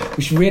stuff.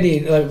 Which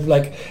really,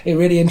 it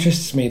really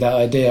interests me, that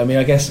idea. I mean,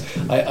 I guess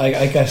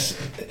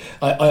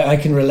I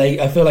can relate.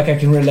 I feel like I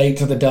can relate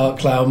to the Dark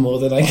Clown more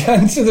than I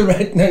can to the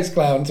Red-Nosed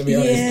Clown, to be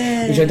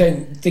honest. Which I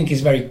don't think is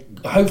very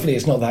hopefully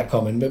it's not that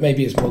common, but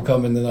maybe it's more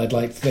common than I'd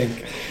like to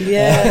think.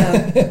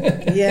 Yeah.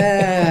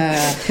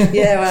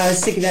 Well, I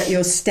was thinking about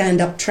your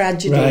stand-up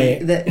tragedy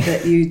Right.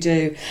 that you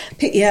do.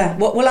 Yeah.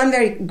 Well, I'm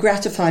very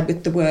gratified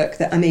with the work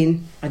that, I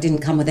mean, I didn't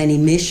come with any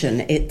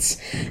mission. It's,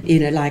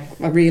 like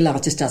a real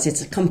artist does,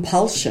 it's a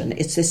compulsion.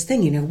 It's this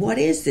thing, what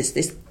is this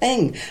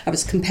thing? I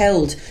was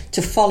compelled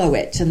to follow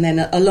it. And then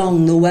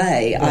along the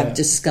way, I've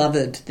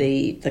discovered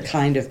the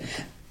kind of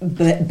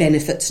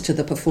benefits to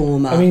the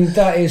performer. I mean,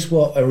 that is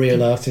what a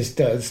real artist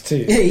does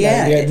too.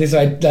 Yeah.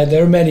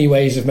 There are many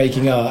ways of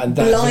making art, and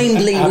that's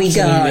Blindly we absolutely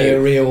go.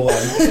 a real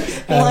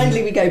one.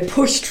 Blindly we go,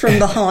 pushed from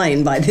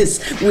behind by this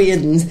weird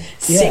and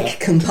sick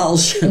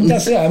compulsion.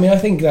 That's it. I mean, I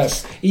think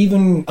that's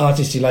even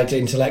artists who like to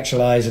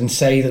intellectualize and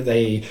say that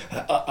they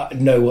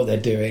know what they're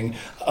doing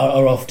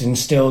are often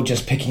still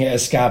just picking at a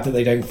scab that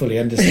they don't fully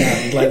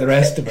understand, like the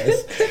rest of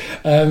us.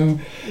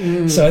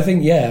 So I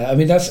think, I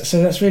mean,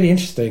 that's really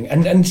interesting.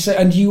 And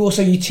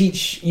you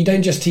teach. You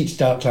don't just teach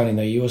dark clowning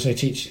though. You also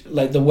teach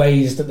like the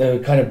ways that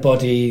the kind of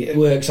body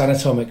works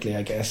anatomically,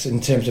 I guess,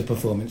 in terms of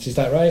performance. Is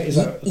that right? Is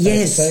that fair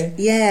to say?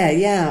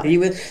 Yeah. You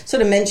were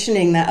sort of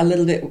mentioning that a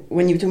little bit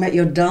when you were talking about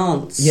your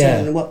dance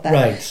and what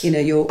that,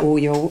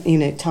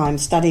 your time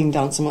studying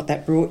dance and what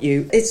that brought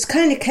you. It's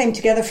kind of came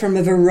together from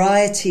a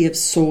variety of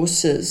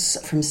sources,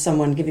 from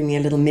someone giving me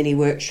a little mini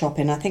workshop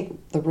in, I think,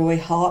 the Roy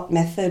Hart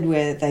method,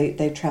 where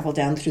they travel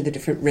down through the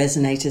different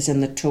resonators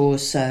in the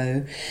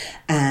torso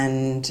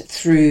and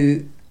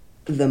through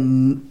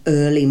the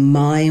early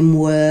mime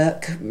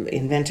work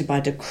invented by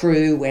De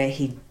Croo, where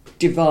he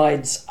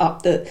divides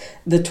up the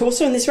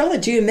torso in this rather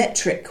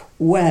geometric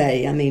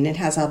way. I mean, it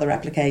has other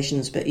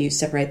applications, but you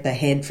separate the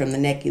head from the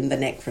neck and the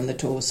neck from the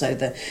torso,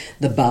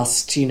 the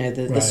bust,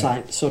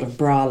 the sort of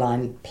bra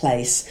line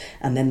place,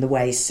 and then the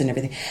waist and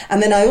everything.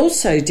 And then I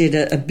also did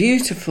a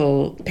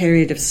beautiful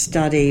period of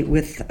study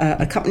with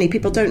a company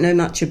people don't know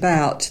much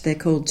about. They're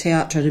called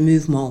Théâtre de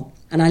Mouvement.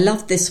 And I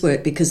loved this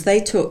work because they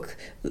took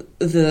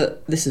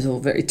this is all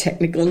very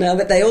technical now,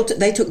 but they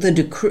took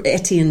the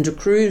Etienne de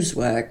Croo's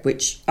work,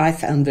 which I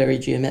found very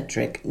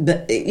geometric,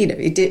 but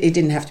it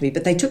didn't have to be.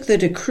 But they took the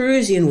de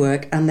Croozian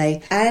work and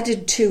they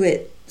added to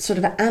it sort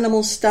of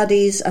animal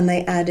studies, and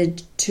they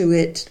added to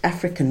it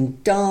African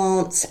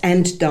dance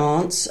and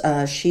dance.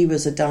 She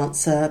was a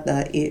dancer,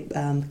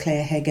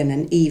 Claire Hagen,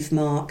 and Eve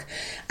Mark,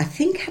 I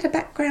think, had a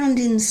background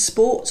in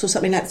sports or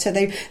something like that. So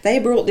they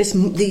brought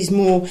these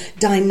more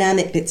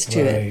dynamic bits to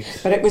it.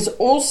 But it was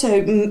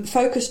also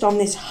focused on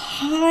this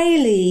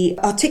highly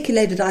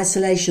articulated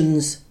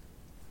isolations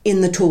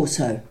in the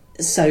torso.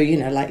 So,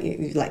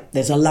 like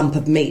there's a lump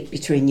of meat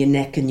between your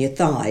neck and your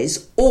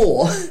thighs.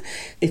 Or,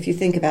 if you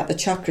think about the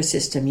chakra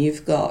system,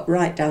 you've got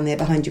right down there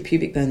behind your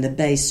pubic bone, the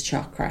base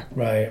chakra.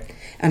 Right.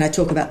 And I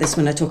talk about this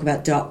when I talk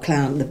about dark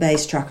clown. The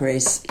base chakra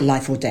is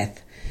life or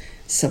death,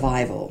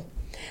 survival.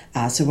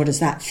 So what does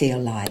that feel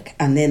like?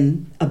 And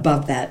then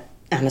above that,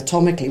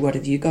 anatomically, what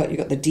have you got? You've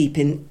got the deep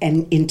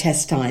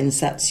intestines.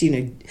 That's,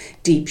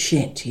 deep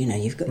shit.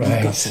 You've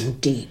got some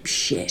deep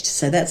shit.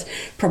 So that's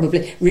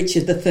probably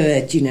Richard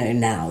III,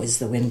 now is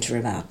the winter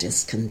of our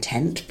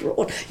discontent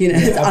brought,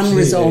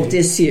 unresolved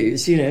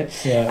issues, Yeah.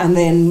 And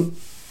then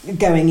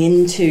going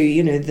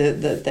into,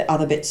 the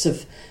other bits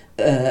of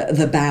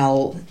the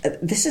bowel.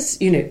 This is,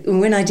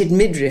 when I did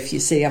midriff, you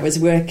see, I was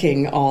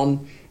working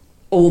on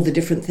all the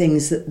different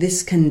things that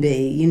this can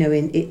be.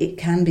 It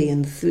can be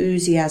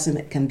enthusiasm,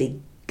 it can be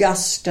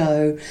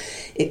gusto,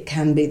 it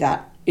can be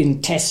that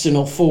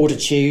intestinal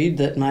fortitude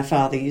that my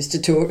father used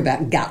to talk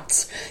about,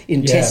 guts,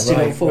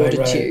 intestinal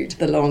fortitude,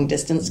 the long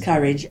distance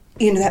courage.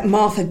 That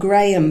Martha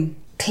Graham,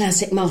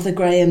 classic Martha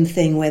Graham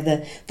thing where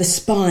the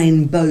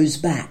spine bows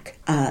back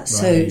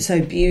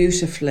so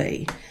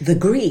beautifully. The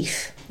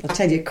grief. I'll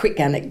tell you a quick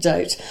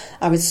anecdote.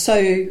 I was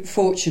so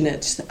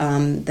fortunate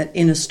that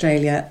in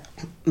Australia,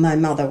 my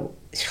mother,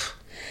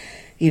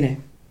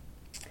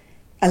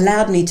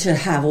 allowed me to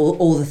have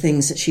all the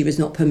things that she was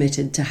not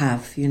permitted to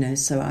have,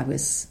 So I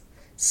was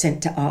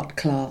sent to art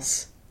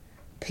class,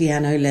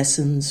 piano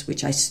lessons,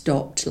 which I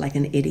stopped like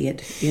an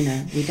idiot,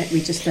 We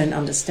just don't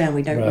understand.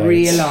 We don't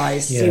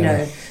realise,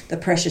 the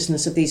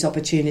preciousness of these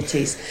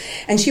opportunities.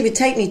 And she would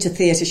take me to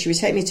theatre. She would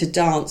take me to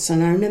dance.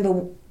 And I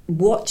remember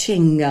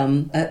watching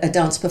a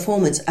dance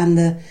performance, and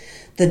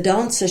the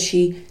dancer,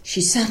 she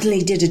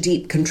suddenly did a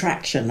deep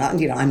contraction.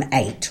 I'm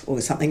 8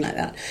 or something like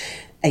that,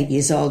 8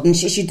 years old, and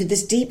she did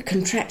this deep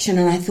contraction,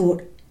 and I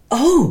thought,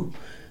 oh,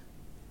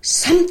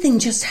 something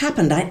just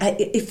happened.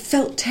 It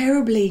felt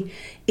terribly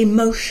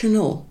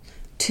emotional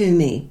to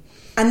me.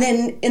 And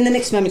then in the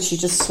next moment, she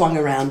just swung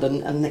around,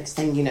 and next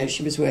thing you know,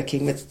 she was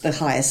working with the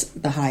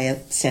higher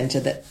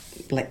centre that,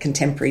 like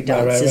contemporary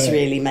dance, is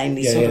really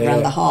mainly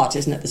around the heart,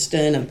 isn't it, the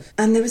sternum.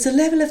 And there was a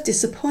level of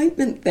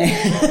disappointment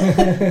there.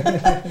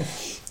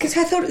 Because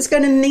I thought it was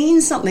going to mean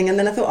something, and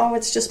then I thought, oh,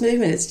 it's just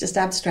movement, it's just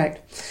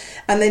abstract.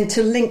 And then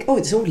to link,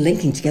 it's all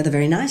linking together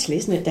very nicely,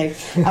 isn't it, Dave?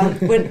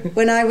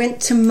 When I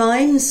went to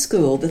mime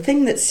school, the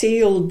thing that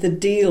sealed the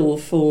deal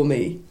for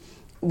me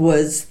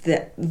was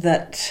that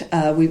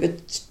we were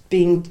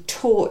being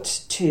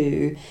taught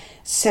to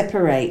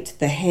separate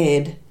the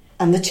head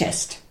and the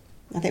chest.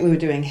 I think we were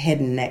doing head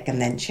and neck and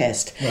then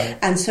chest. Right.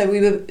 And so we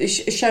were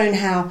shown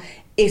how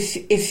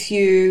if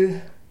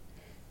you...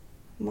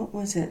 What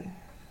was it?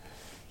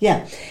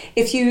 Yeah.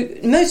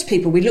 Most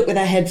people, we look with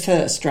our head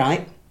first,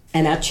 right?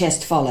 And our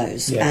chest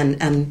follows. Yeah.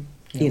 And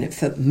you know,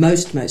 for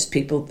most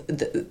people,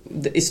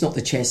 it's not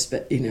the chest,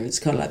 but, you know, it's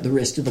kind of like the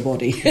rest of the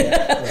body,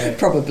 Right.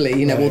 Probably,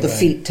 you know, or the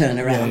feet turn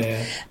around.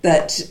 Yeah.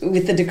 But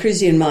with the De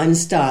Cruzian mind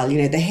style,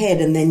 you know, the head,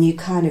 and then you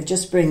kind of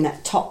just bring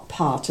that top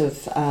part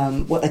of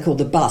what they call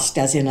the bust,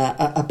 as in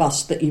a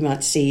bust that you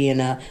might see in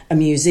a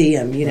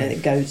museum, you know,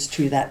 that goes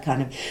through that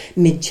kind of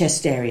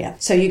mid-chest area.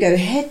 So you go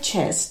head,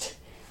 chest,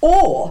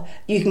 or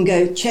you can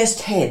go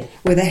chest, head,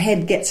 where the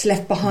head gets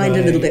left behind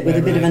a little bit with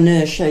a bit of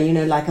inertia, you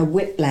know, like a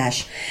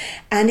whiplash.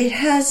 And it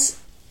has,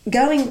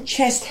 going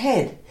chest,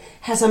 head,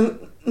 has a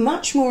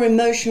much more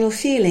emotional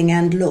feeling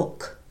and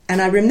look.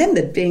 And I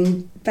remembered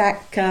being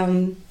back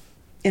in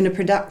a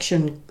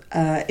production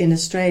in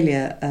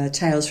Australia,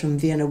 Tales from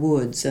Vienna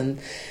Woods, and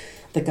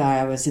the guy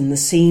I was in the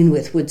scene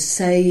with would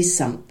say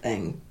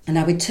something, and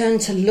I would turn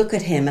to look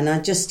at him, and I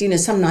just, you know,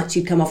 some nights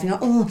you'd come off and go,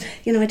 oh,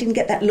 you know, I didn't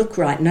get that look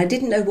right, and I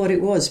didn't know what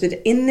it was. But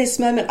in this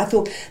moment, I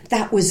thought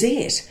that was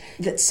it,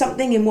 that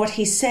something in what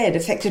he said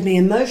affected me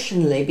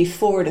emotionally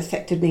before it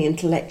affected me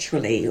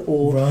intellectually,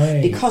 or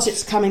because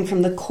it's coming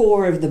from the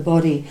core of the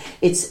body,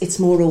 it's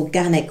more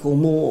organic or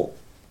more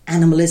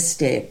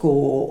animalistic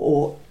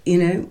or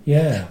you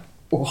know,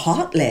 or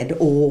heart-led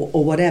or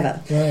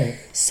whatever. Right.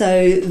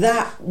 So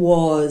that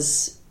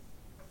was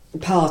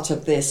part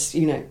of this,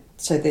 you know,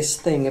 so this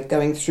thing of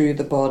going through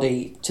the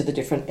body to the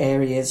different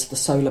areas, the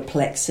solar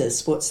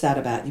plexus, what's that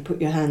about? You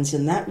put your hands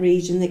in that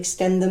region,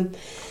 extend them,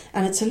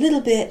 and it's a little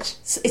bit,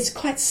 it's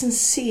quite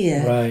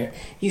sincere. Right.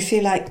 You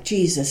feel like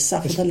Jesus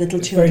suffered the little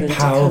it's children. Very to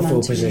come powerful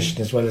unto position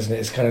me. as well, isn't it?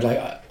 It's kind of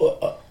like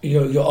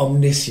you're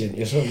omniscient.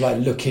 You're sort of like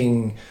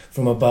looking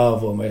from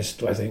above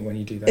almost, I think, when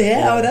you do that.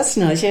 Yeah, oh, that's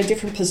nice. Yeah,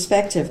 different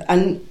perspective.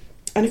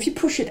 And if you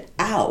push it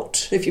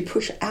out, if you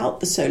push out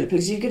the solar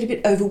plexus, you get a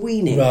bit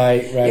overweening.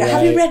 Right. You know,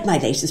 have you read my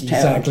latest poem?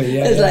 Exactly,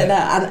 yeah. It's like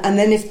that. And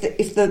then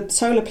if the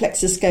solar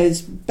plexus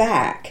goes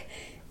back,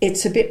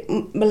 it's a bit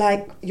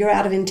like you're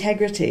out of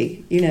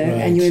integrity, you know,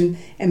 and you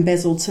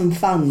embezzled some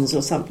funds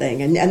or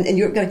something, and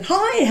you're going,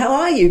 hi, how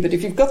are you? But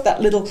if you've got that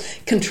little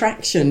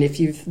contraction, if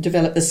you've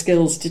developed the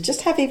skills to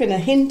just have even a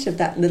hint of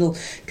that little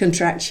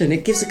contraction,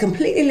 it gives a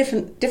completely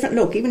different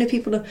look, even if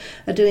people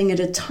are doing it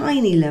at a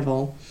tiny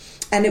level.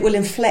 And it will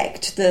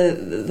inflect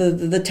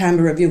the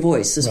timbre of your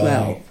voice as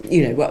well,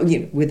 you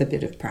know, with a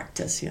bit of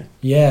practice,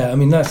 Yeah, I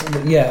mean,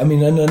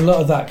 and a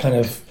lot of that kind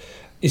of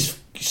is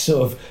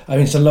sort of, I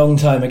mean, it's a long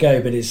time ago,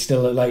 but it's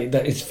still like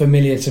that. It's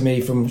familiar to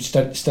me from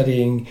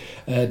studying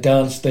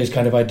dance, those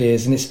kind of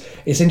ideas, and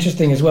it's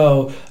interesting as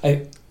well.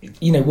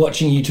 You know,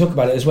 watching you talk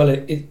about it as well,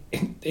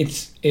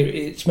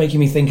 it's making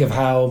me think of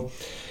how,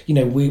 you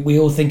know, we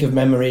all think of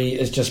memory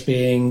as just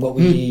being what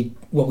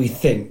we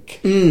think,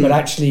 but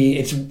actually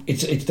it's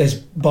there's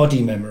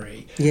body memory.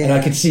 Yeah. And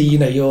I could see, you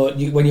know,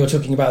 when you're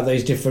talking about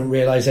those different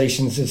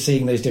realizations and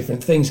seeing those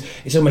different things,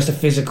 it's almost a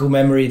physical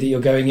memory that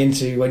you're going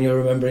into when you're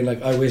remembering,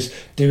 like, I was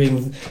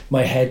doing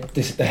the head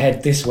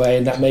this way,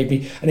 and that made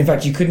me. And in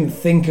fact, you couldn't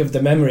think of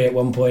the memory at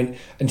one point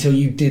until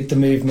you did the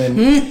movement,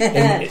 in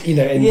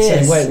the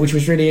same way, which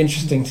was really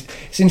interesting.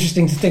 It's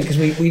interesting to think, because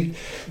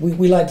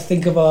we like to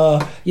think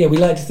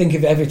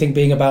of everything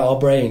being about our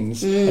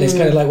brains, and it's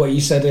kind of like what you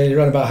said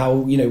earlier on about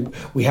how, you know,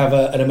 we have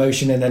an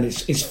emotion and then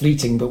it's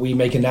fleeting, but we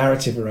make a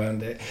narrative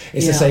around it.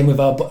 It's the same with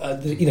our,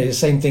 the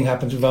same thing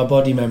happens with our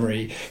body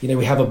memory. You know,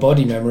 we have a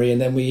body memory and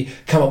then we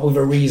come up with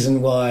a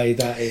reason why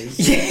that is.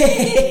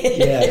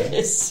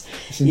 Yes.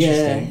 It's interesting.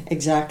 Yeah,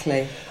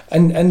 exactly.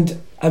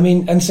 And I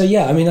mean, and so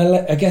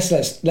I guess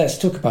let's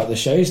talk about the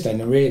shows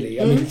then.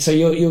 Really, I mean, so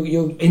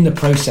you're in the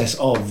process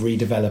of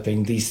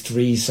redeveloping these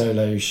 3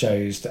 solo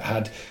shows that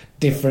had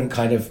different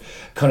kind of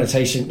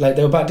connotation, like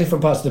they were about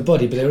different parts of the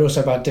body, but they were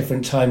also about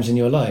different times in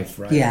your life,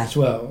 right? Yeah. As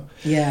well.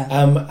 Yeah.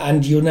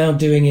 And you're now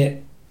doing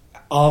it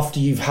after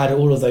you've had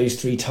all of those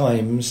 3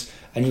 times,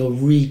 and you're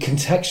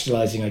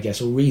recontextualizing, I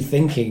guess, or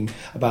rethinking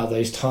about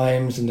those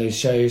times and those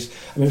shows.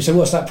 I mean, so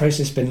what's that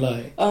process been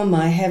like? Oh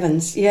my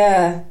heavens,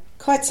 yeah,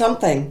 quite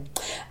something.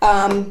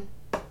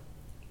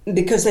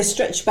 Because they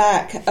stretch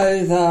back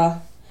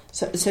over,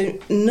 so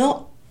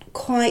not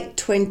quite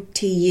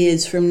 20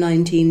 years from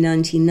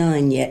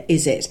 1999 yet,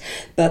 is it?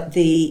 But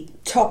the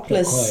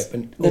Topless...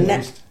 Not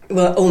quite,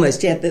 but almost.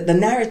 Almost, yeah. The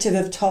narrative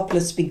of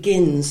Topless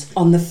begins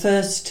on the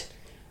 1st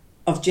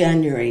of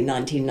January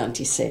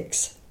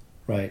 1996.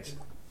 Right.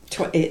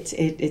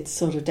 It's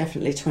sort of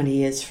definitely 20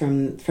 years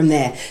from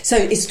there. So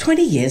it's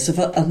 20 years of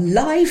a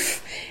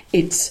life.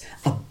 It's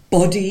a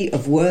body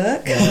of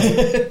work.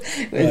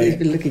 Right. We've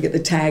been looking at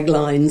the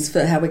taglines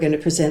for how we're going to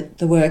present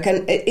the work,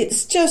 and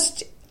it's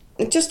just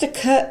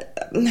occurred.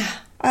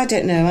 I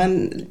don't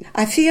know.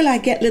 I feel I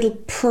get little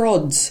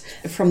prods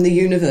from the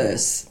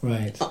universe.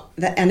 Right.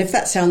 And if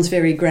that sounds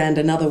very grand,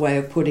 another way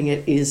of putting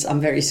it is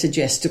I'm very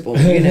suggestible.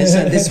 You know,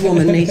 so this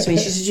woman meets me.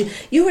 She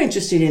says, "You're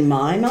interested in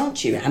mime,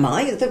 aren't you?" "Am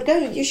I?" "Go.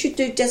 You should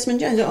do Desmond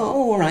Jones." "Oh,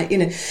 all right." You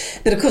know,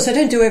 but of course I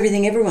don't do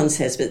everything everyone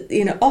says. But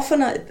you know,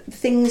 often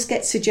things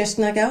get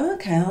suggested, and I go,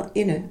 "Okay,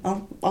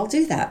 I'll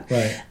do that."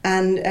 Right.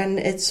 And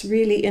it's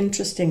really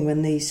interesting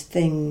when these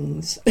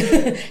things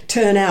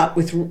turn out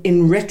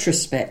in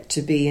retrospect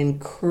to be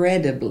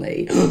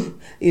incredibly,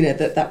 you know,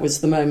 that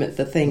was the moment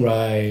the thing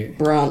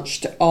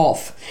branched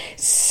off.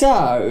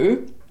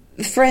 So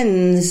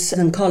friends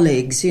and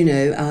colleagues, you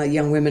know,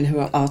 young women who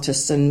are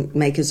artists and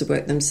makers of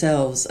work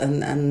themselves,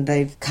 and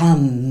they've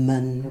come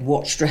and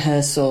watched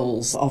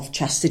rehearsals of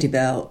Chastity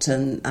Belt,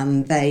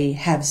 and they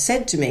have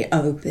said to me,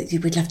 "Oh, but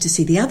we'd love to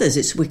see the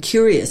others. We're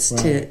curious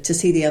to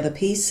see the other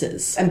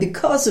pieces." And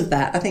because of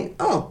that, I think,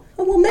 oh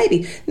well,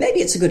 maybe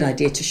it's a good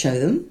idea to show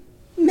them.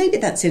 Maybe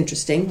that's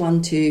interesting.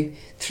 1, 2,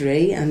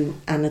 3, an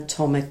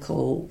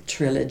anatomical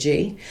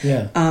trilogy.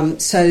 Yeah.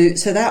 So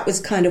that was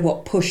kind of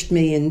what pushed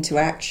me into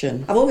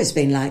action. I've always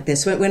been like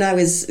this. When I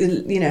was,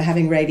 you know,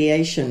 having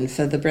radiation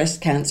for the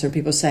breast cancer,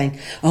 people saying,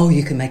 "Oh,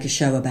 you can make a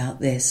show about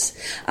this,"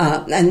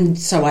 and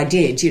so I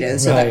did. You know,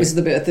 so that was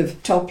the birth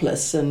of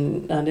Topless,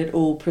 and it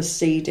all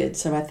proceeded.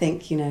 So I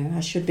think, you know,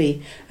 I should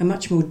be a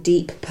much more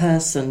deep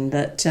person.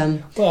 That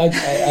well,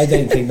 I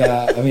don't think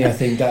that. I mean, I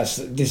think this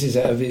is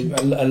a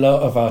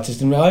lot of artists.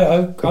 And I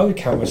would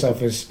count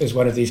myself as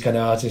one of these kind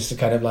of artists that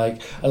kind of I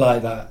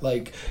like that.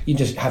 Like, you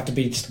just have to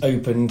be just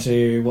open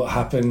to what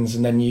happens,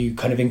 and then you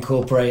kind of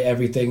incorporate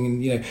everything.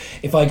 And, you know,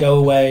 if I go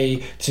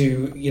away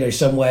to, you know,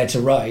 somewhere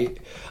to write,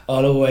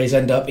 I'll always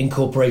end up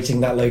incorporating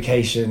that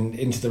location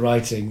into the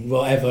writing.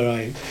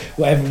 Whatever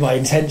my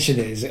intention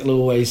is, it'll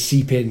always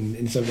seep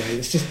in some way.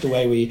 It's just the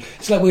way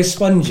it's like we're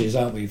sponges,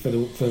 aren't we, for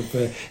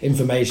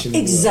information.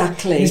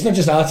 Exactly. And it's not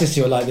just artists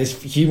who are like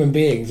this. Human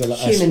beings are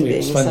like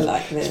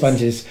like this.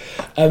 Sponges.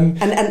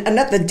 And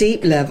at the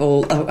deep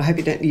level, I hope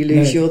you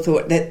lose your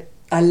thought, that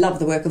I love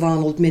the work of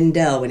Arnold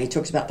Mindell when he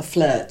talks about the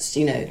flirts.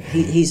 You know,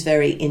 he's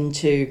very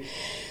into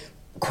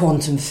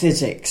quantum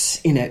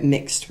physics, you know,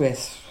 mixed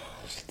with,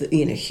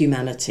 you know,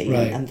 humanity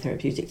and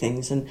therapeutic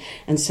things,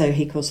 and so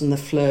he calls them the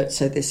flirt.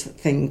 So this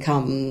thing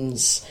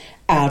comes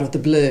out of the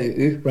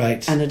blue,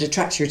 and it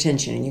attracts your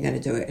attention, and you're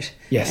going to do it.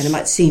 Yes, and it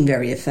might seem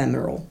very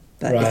ephemeral,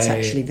 but it's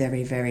actually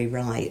very, very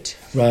right.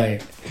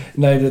 Right.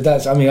 No,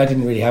 that's. I mean, I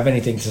didn't really have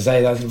anything to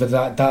say, but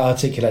that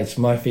articulates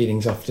my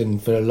feelings often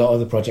for a lot of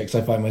the projects I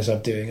find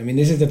myself doing. I mean,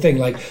 this is the thing.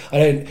 Like,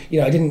 I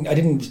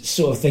didn't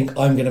sort of think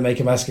I'm going to make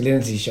a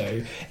masculinity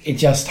show. It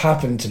just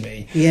happened to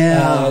me.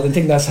 Yeah. I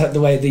think that's the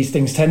way these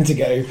things tend to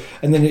go,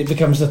 and then it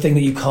becomes the thing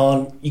that you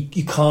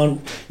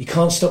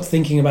can't stop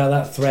thinking about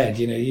that thread.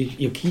 You know,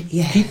 you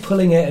keep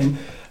pulling it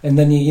and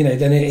then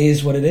then it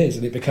is what it is,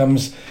 and it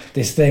becomes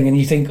this thing, and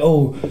you think,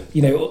 oh,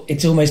 you know,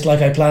 it's almost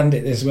like I planned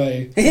it this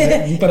way,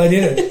 but I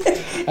didn't.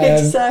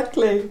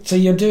 Exactly. So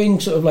you're doing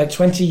sort of like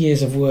 20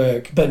 years of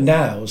work, but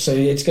now, so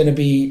it's going to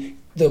be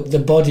the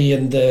body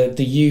and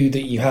the you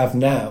that you have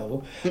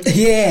now.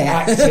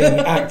 Yeah.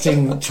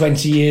 acting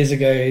 20 years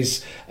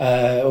ago's,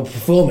 or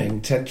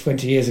performing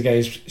 20 years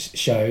ago's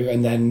show,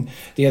 and then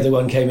the other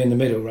one came in the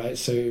middle, right?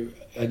 So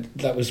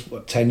that was,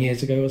 10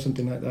 years ago or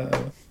something like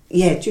that?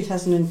 Yeah,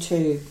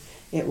 2002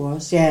 it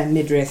was. Yeah,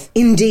 midriff.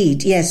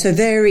 Indeed, yeah, so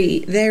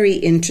very, very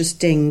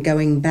interesting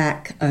going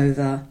back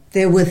over.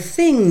 There were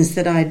things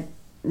that I'd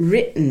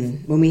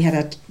written when we had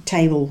a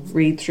table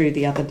read through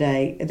the other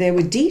day. There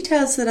were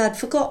details that I'd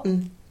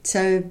forgotten.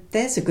 So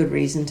there's a good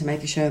reason to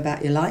make a show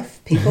about your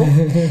life, people,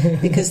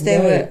 because there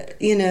were,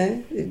 you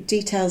know,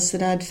 details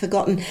that I'd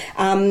forgotten.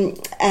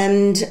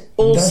 And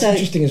also... That's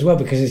interesting as well,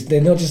 because they're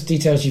not just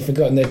details you've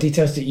forgotten, they're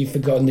details that you've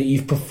forgotten that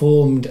you've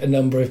performed a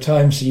number of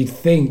times. So you'd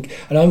think,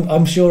 and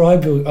I'm sure I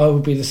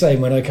would be the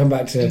same when I come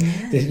back to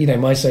this, you know,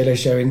 my solo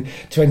show in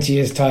 20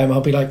 years' time.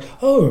 I'll be like,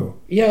 oh,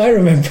 yeah, I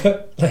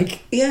remember.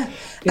 Like, yeah.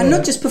 And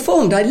not just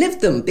performed, I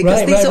lived them,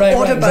 because these are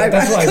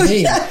autobiographical. That's what I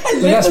mean.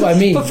 That's what I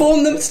mean.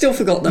 Performed them, still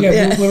forgot them.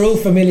 Yeah, we're all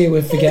familiar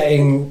with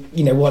forgetting,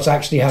 you know, what's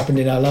actually happened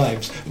in our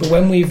lives. But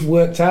when we've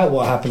worked out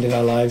what happened in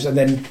our lives and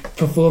then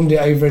performed it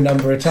over a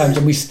number of times,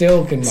 and we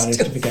still can manage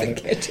to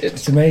forget it.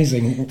 It's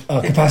amazing.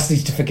 Our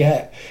capacity to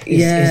forget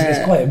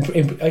is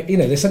quite, you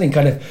know, there's something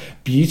kind of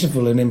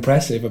beautiful and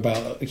impressive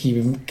about the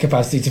human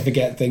capacity to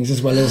forget things,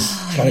 as well as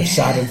kind of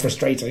sad and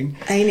frustrating.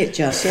 Ain't it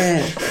just?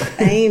 Yeah.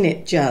 Ain't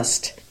it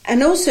just?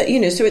 And also, you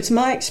know, so it's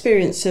my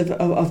experience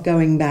of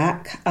going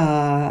back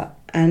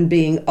and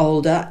being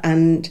older,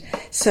 and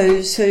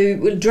so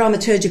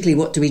dramaturgically,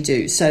 what do we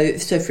do? So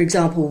for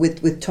example,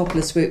 with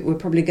Topless, we're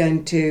probably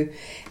going to,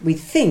 we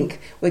think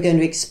we're going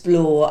to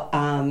explore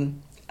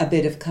a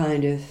bit of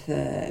kind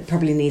of,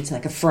 probably needs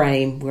like a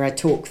frame where I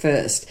talk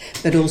first,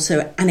 but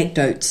also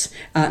anecdotes,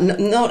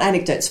 not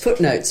anecdotes,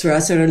 footnotes, where I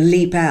sort of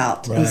leap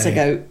out and so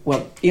go,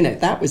 well, you know,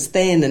 that was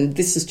then, and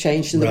this has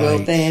changed in the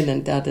world then,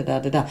 and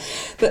da-da-da-da-da.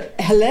 But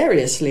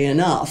hilariously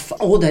enough,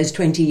 all those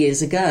 20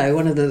 years ago,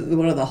 one of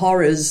the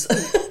horrors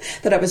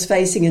that I was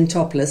facing in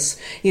Topless.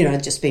 You know,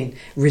 I'd just been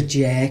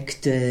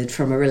rejected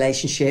from a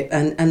relationship,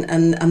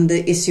 and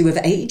the issue of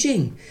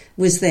aging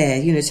was there,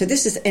 you know. So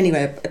this is,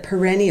 anyway, a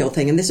perennial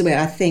thing. And this is where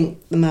I think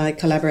my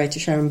collaborator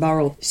Sharon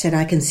Burrell said,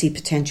 I can see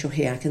potential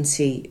here. I can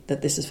see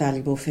that this is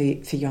valuable for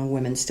young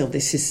women still.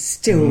 This is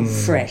still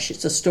fresh.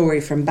 It's a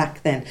story from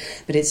back then,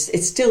 but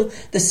it's still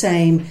the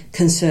same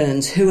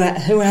concerns. Who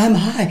am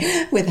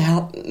I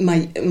without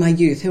my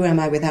youth? Who am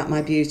I without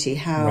my beauty?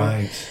 How?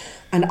 Right.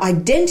 And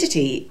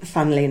identity,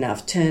 funnily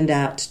enough, turned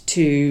out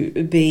to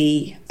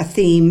be a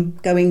theme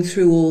going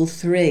through all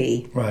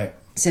three. Right.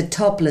 So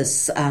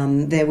Topless,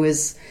 there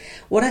was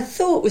what I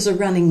thought was a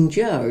running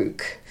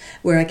joke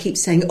where I keep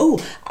saying,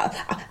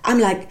 I'm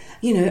like,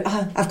 you know,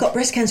 I've got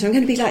breast cancer. I'm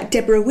going to be like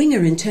Deborah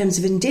Winger in terms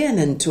of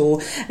endearment.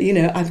 Or, you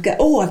know,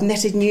 I've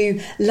met a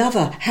new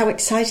lover. How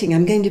exciting.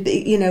 I'm going to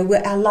be, you know,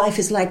 our life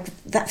is like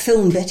that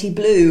film, Betty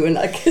Blue. And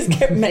I just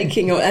kept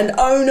making, and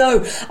oh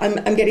no,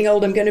 I'm getting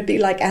old. I'm going to be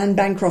like Anne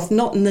Bancroft,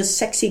 not in the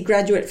sexy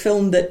graduate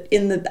film that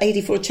in the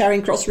 84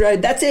 Charing Cross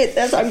Road. That's it.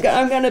 I'm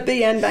going to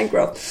be Anne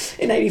Bancroft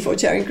in 84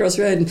 Charing Cross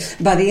Road. And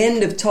by the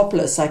end of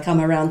Topless, I come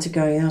around to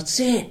going, that's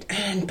it.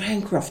 Anne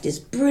Bancroft is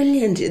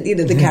brilliant. You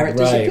know, the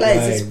character she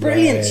plays is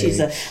brilliant. Right. She's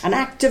an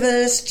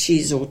activist.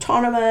 She's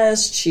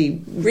autonomous.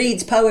 She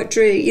reads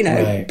poetry. You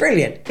know,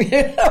 brilliant.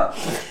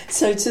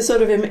 So to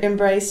sort of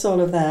embrace all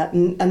of that,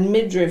 and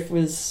Midriff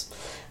was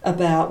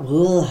about,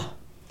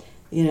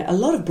 you know, a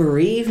lot of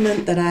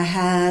bereavement that I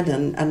had,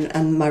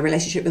 and my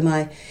relationship with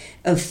my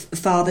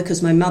father,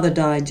 because my mother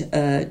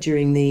died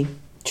during the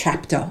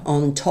chapter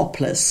on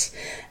Topless,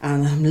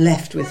 and I'm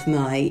left with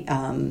my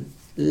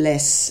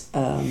less,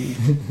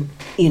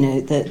 you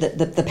know,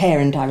 the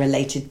parent I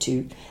related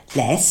to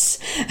less,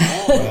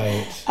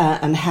 Right.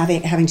 and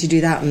having to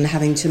do that and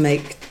having to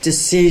make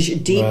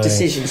deep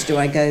decisions. Do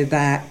I go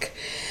back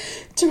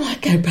to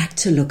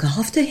look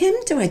after him?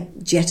 Do I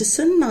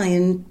jettison my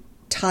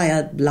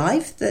entire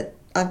life that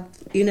I've,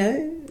 you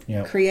know,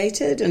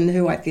 created and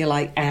who I feel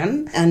I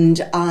am?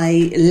 And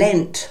I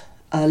lent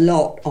a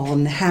lot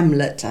on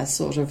Hamlet. I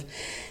sort of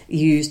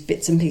used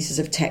bits and pieces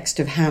of text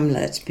of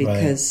Hamlet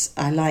because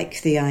I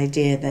like the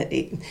idea that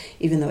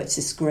even though it's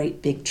this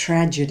great big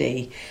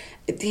tragedy,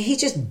 he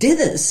just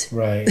dithers.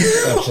 Right,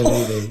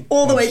 absolutely.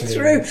 All the way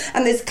through.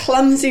 And there's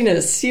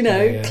clumsiness, you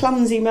know,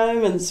 clumsy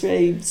moments where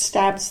he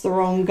stabs the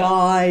wrong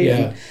guy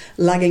and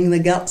lugging the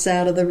guts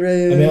out of the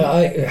room. I mean,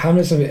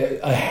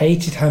 I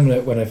hated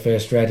Hamlet when I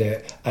first read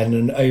it, and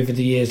then over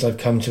the years I've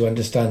come to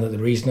understand that the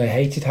reason I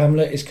hated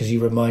Hamlet is because he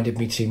reminded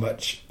me too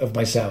much of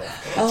myself.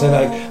 So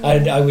like,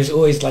 I was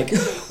always like,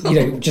 you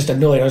know, just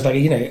annoyed. I was like,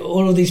 you know,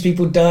 all of these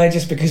people die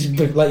just because,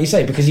 like you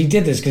say, because he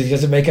did this, because he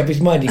doesn't make up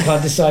his mind, he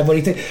can't decide what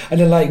he thinks. And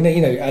then, like,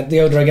 you know, the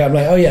older I get, I'm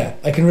like, oh yeah,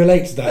 I can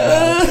relate to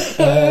that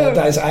now.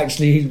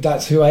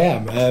 That's who I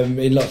am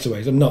in lots of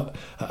ways. I'm not,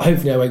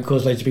 hopefully I won't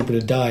cause loads of people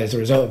to die as a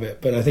result of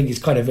it, but I think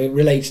it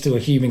relates to a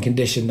human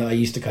condition that I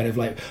used to kind of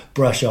like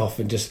brush off,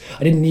 and just,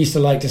 I didn't used to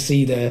like to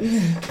see the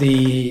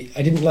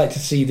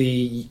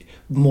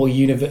more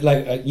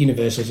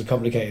universal is a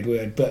complicated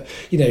word, but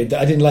you know,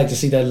 I didn't like to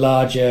see the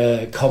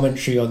larger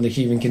commentary on the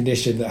human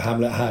condition that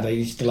Hamlet had. I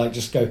used to like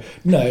just go,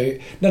 no,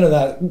 none of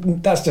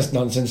that, that's just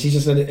nonsense. He's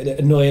just an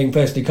annoying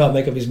person who can't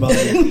make up his mind.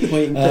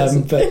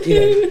 But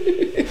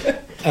you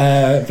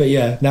know, but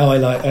yeah, now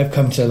I've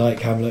come to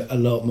like Hamlet a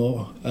lot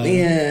more.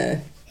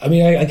 I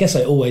mean, I guess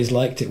I always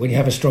liked it. When you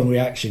have a strong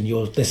reaction,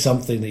 there's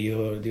something that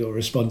you're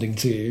responding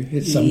to.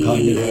 It's some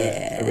kind of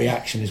a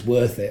reaction is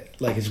worth it.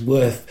 Like, it's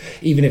worth,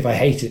 even if I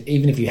hate it,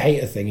 even if you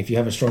hate a thing, if you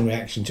have a strong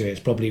reaction to it, it's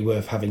probably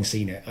worth having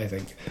seen it, I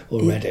think,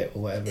 or read it,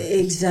 or whatever.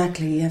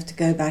 Exactly. You have to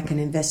go back and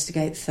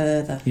investigate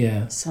further.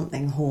 Yeah.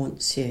 Something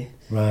haunts you.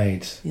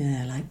 Right.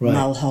 Yeah, like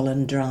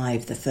Mulholland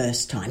Drive the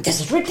first time. This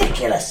is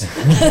ridiculous.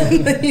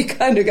 And then you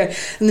kind of go,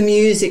 and the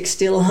music's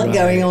still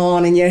going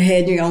on in your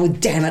head, and you go, oh,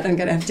 damn it, I'm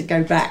going to have to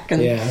go back.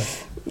 And,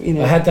 you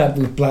know. I had that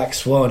with Black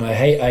Swan. I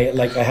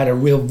had a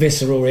real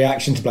visceral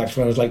reaction to Black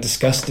Swan. I was like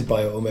disgusted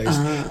by it almost.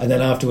 And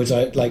then afterwards,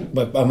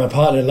 my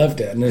partner loved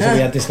it. And then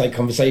we had this like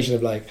conversation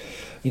of like,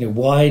 you know,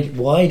 why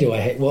do I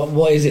hate,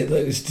 what is it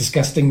that is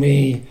disgusting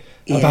me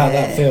about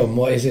that film?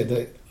 What is it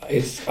that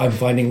I'm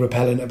finding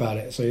repellent about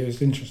it? So it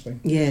was interesting.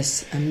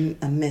 Yes,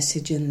 a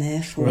message in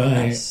there for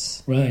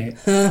us. Right.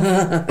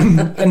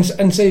 and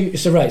so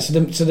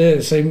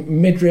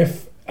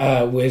Midriff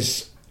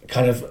was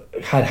kind of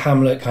had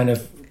Hamlet kind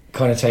of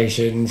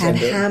connotations. Had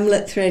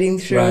Hamlet threading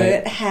through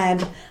it.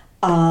 Had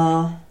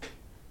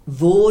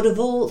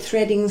vaudeville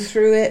threading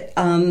through it.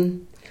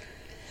 One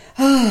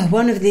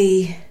of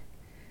the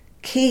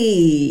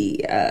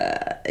key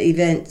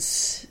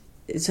events.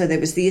 So there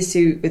was the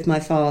issue with my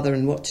father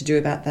and what to do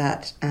about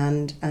that,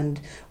 and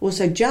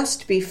also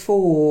just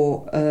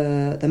before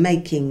the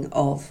making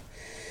of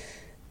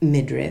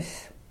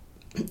Midriff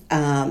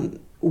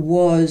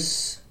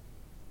was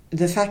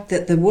the fact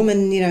that the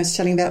woman, you know, I was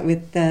telling about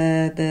with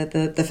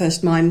the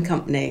first mime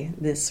company,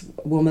 this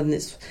woman,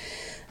 this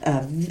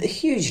a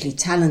hugely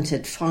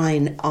talented,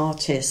 fine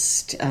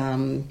artist,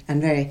 and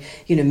very,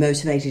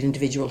 motivated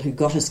individual who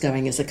got us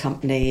going as a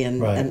company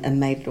and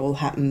made it all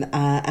happen.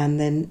 And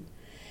then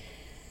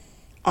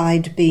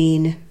I'd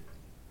been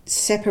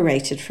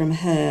separated from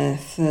her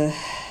for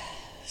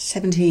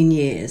 17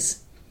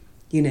 years.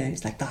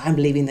 It's like, I'm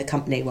leaving the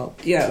company. Well,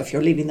 if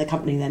you're leaving the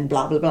company, then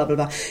blah, blah, blah, blah,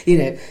 blah,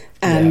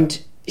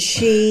 And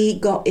she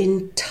got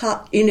in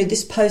touch,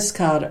 this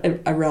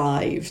postcard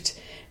arrived,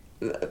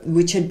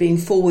 which had been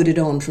forwarded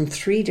on from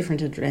 3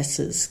 different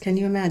addresses. Can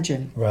you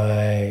imagine?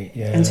 Right,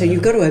 yeah. And so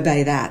you've got to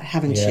obey that,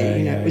 haven't you?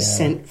 It was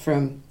sent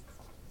from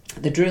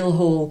the drill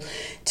hall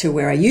to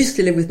where I used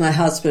to live with my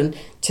husband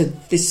to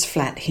this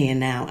flat here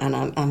now. And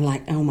I'm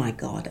like, oh my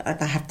God,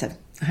 I have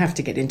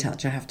to get in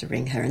touch. I have to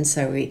ring her. And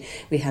so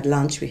we had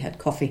lunch, we had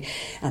coffee,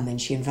 and then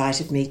she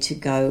invited me to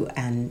go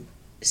and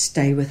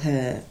stay with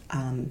her,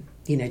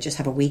 just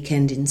have a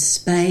weekend in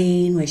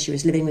Spain where she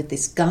was living with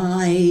this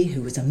guy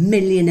who was a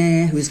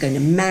millionaire who was going to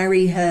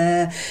marry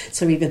her.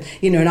 So even,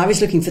 and I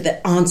was looking for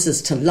the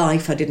answers to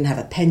life. I didn't have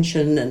a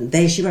pension, and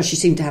there she was. She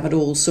seemed to have it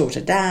all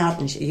sorted out,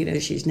 and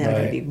she's now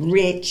going to be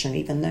rich. And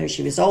even though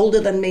she was older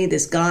than me,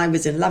 this guy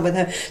was in love with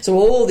her. So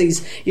all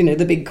these,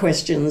 the big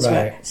questions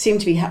seemed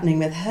to be happening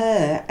with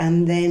her.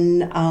 And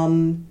then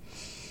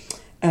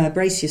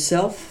brace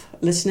yourself,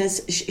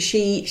 listeners.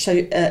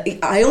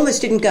 I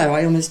almost didn't go.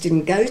 I almost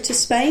didn't go to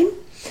Spain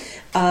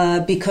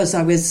because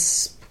I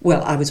was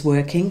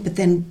working, but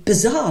then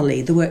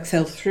bizarrely the work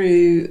fell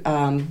through.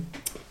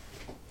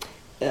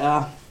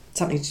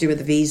 Something to do with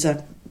the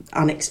visa,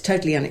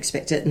 totally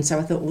unexpected. And so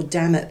I thought, well,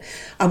 damn it,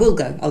 I will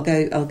go. I'll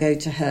go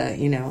to her.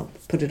 I'll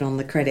put it on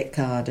the credit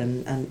card,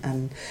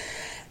 and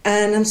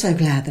I'm so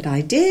glad that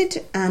I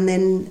did. And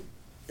then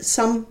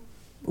some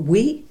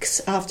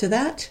weeks after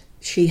that,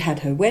 she had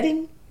her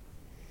wedding.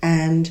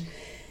 And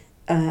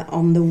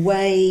on the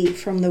way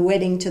from the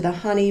wedding to the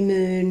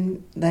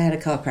honeymoon, they had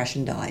a car crash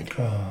and died.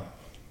 Oh.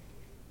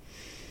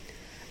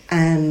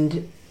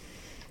 And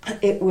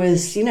it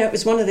was, it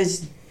was one of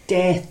those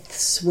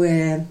deaths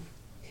where,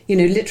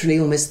 literally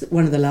almost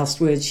one of the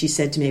last words she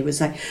said to me was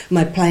like,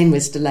 my plane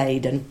was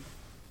delayed and,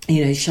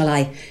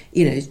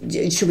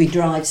 should we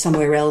drive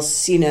somewhere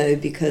else,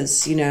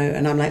 because,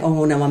 and I'm like,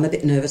 oh, no, I'm a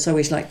bit nervous. I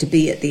always like to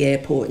be at the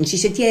airport. And she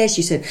said,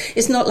 she said,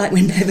 it's not like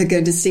we're never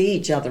going to see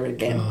each other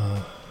again.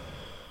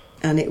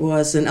 And it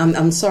was, and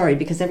I'm sorry,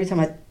 because every time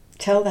I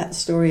tell that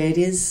story,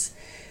 it's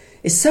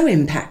so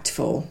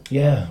impactful.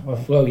 Yeah,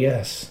 well,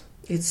 yes.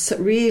 It's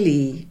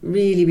really,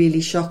 really,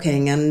 really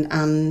shocking. And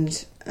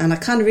I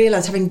kind of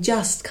realised, having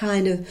just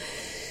kind of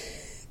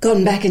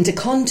gotten back into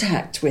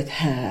contact with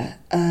her,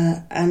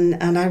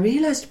 and I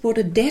realised what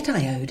a debt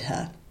I owed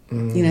her.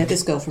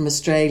 This girl from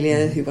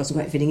Australia who wasn't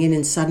quite fitting in,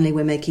 and suddenly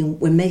we're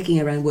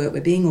making our own work, we're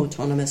being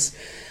autonomous.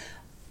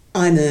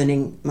 I'm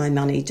earning my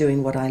money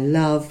doing what I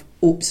love.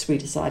 Oops, we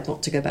decide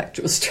not to go back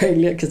to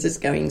Australia because it's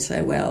going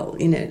so well.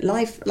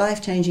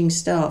 Life-changing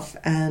stuff.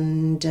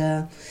 And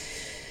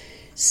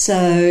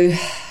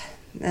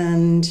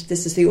and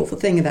this is the awful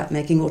thing about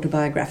making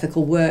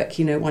autobiographical work.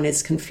 One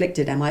is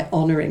conflicted. Am I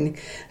honouring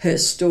her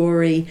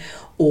story,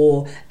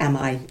 or am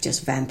I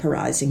just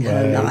vampirising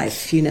her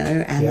life?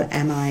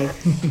 Am I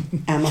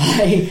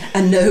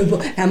a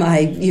noble? Am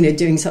I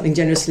doing something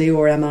generously,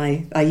 or am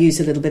I use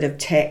a little bit of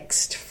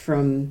text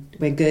from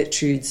where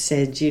Gertrude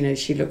said,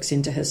 she looks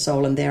into her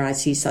soul, and there I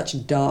see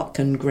such dark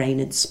and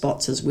grained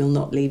spots as will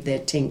not leave their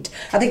tinct.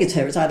 I think it's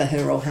her. It's either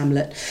her or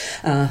Hamlet.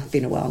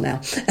 Been a while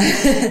now.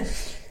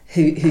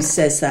 Who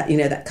says that,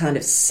 that kind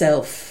of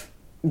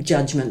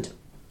self-judgment.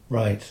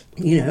 Right.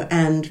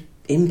 And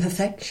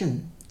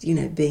imperfection,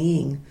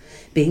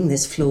 being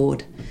this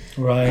flawed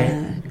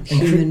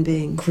human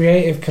being.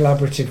 Creative,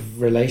 collaborative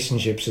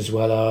relationships as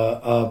well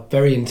are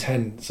very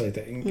intense, I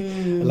think.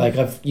 Like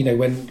I've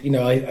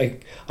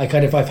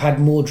had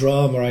more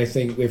drama, I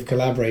think, with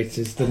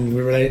collaborators than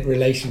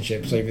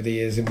relationships over the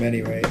years in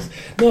many ways.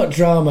 Not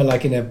drama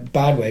like in a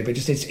bad way, but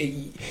just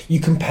you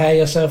compare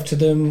yourself to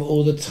them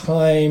all the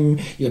time.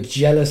 You're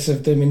jealous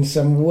of them in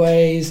some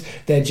ways.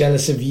 They're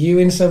jealous of you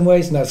in some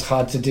ways, and that's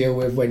hard to deal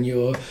with when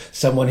you're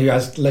someone who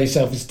has low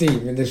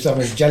self-esteem. And if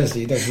someone's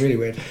jealousy, that's really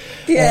weird.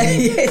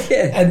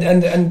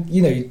 And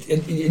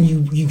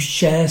you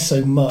share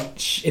so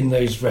much in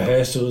those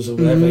rehearsals or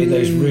whatever, in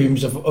those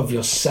rooms of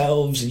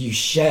yourselves, and you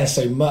share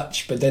so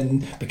much, but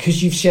then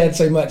because you've shared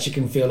so much, it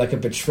can feel like a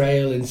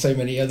betrayal in so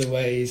many other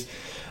ways.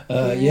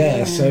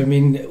 So I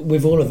mean,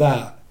 with all of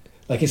that,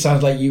 like, it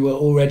sounds like you were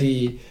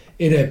already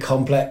in a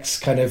complex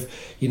kind of,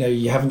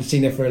 you haven't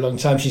seen her for a long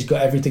time. She's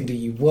got everything that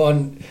you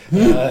want,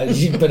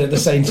 but at the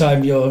same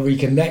time you're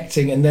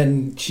reconnecting, and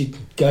then she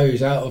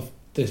goes out of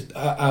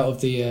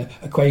the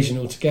equation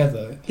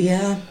altogether.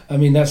 Yeah, I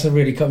mean, that's a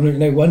really common.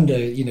 No wonder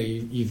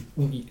you've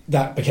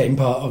that became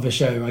part of a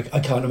show. I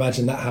can't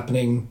imagine that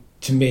happening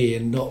to me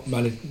and not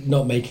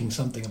making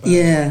something about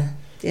it.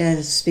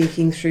 Yeah,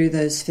 speaking through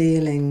those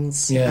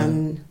feelings. Yeah.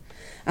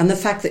 And the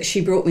fact that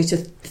she brought me to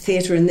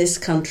theatre in this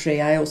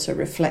country, I also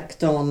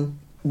reflect on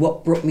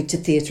what brought me to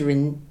theatre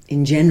in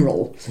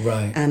general.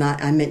 Right. And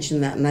I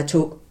mentioned that, and I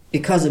talk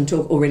because I'm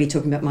already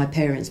talking about my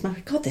parents. My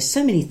God, there's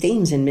so many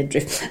themes in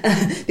midriff.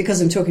 Because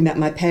I'm talking about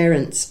my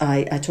parents,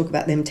 I talk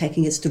about them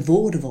taking us to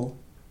vaudeville.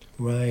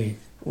 Right.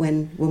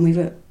 When we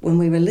were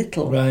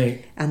little.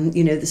 Right. And,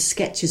 you know, the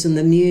sketches and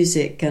the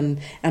music, and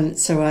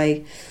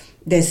so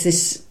there's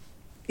this,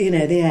 you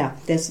know,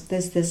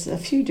 there's a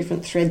few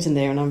different threads in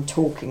there, and I'm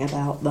talking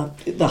about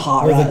the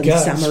hara and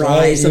guts, samurais,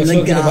 right? and You're the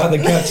talking about the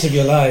guts of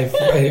your life.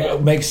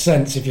 It makes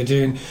sense if you're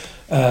doing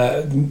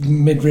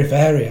midriff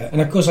area, and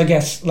of course, I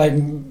guess like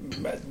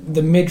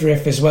the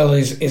midriff as well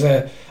is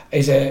a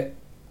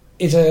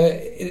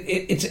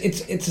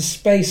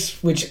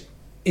space which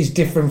is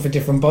different for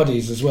different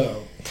bodies as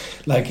well.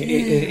 Like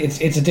it's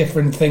a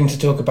different thing to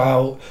talk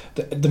about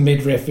the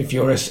midriff if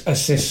you're a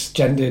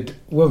cisgendered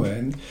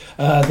woman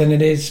than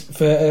it is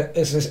for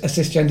a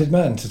cisgendered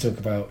man to talk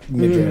about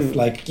midriff.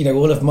 Like, you know,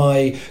 all of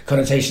my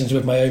connotations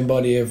with my own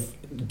body of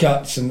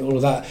guts and all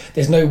of that,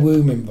 there's no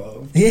womb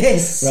involved.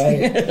 Yes.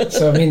 Right.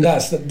 So I mean,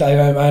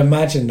 I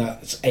imagine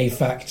that's a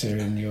factor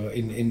in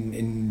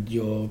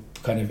your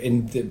kind of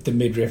in the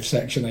midriff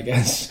section, I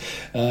guess,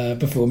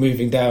 before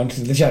moving down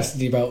to the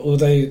chastity belt.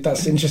 Although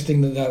that's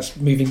interesting that's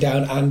moving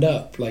down and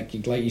up, like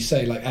you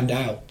say, like and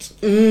out.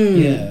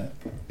 Yeah.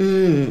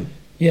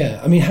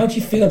 Yeah, I mean, how do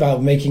you feel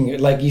about making,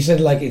 like you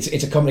said, like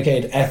it's a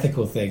complicated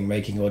ethical thing,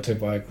 making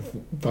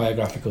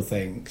autobiographical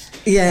things?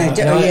 Yeah,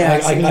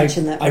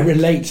 I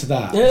relate to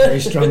that very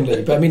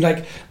strongly. But I mean,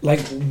 like,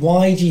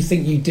 why do you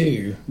think you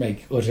do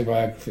make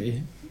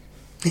autobiography?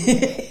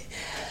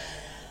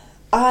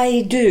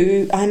 I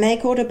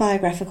make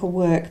autobiographical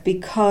work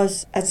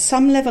because at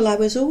some level I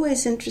was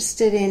always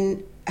interested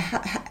in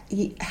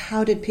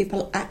how did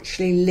people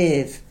actually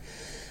live.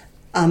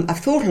 I've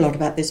thought a lot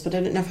about this, but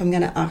I don't know if I'm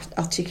going to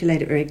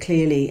articulate it very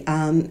clearly.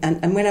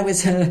 And when I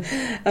was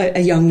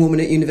a young woman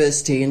at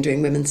university and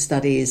doing women's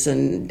studies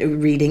and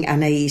reading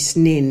Anaïs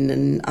Nin,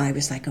 and I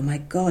was like, oh my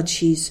God,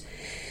 she's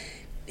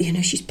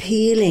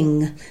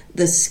peeling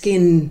the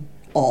skin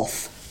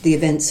off the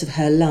events of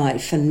her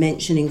life and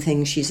mentioning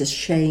things she's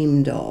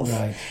ashamed of.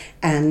 Right.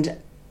 And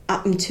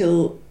up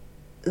until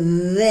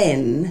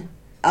then,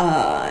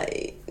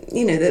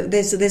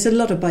 there's a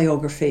lot of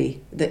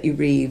biography that you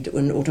read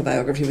when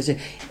autobiography was. It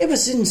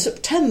was in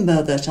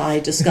September that I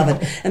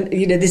discovered, and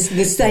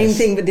this same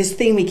thing, but this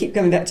thing we keep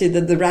coming back to,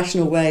 the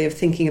rational way of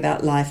thinking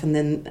about life, and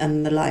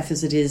the life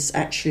as it is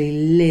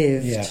actually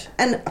lived. Yeah.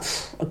 And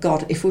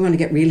God, if we want to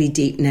get really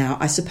deep now,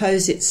 I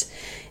suppose it's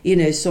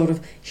sort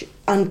of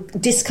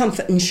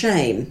discomfort and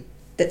shame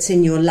that's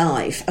in your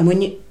life, and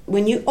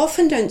when you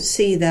often don't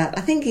see that,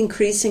 I think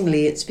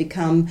increasingly it's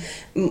become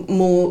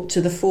more to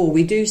the fore.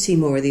 We do see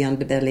more of the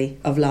underbelly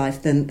of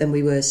life than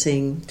we were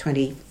seeing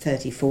 20,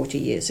 30, 40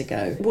 years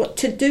ago. What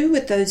to do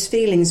with those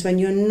feelings when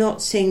you're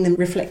not seeing them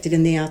reflected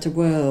in the outer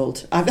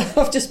world?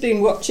 I've just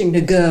been watching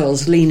The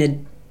Girls, Lena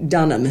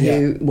Dunham,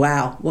 who,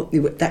 wow,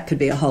 that could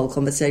be a whole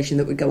conversation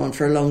that would go on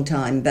for a long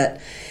time, but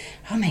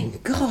I mean,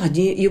 God,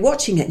 you're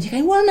watching it and you're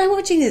going, why am I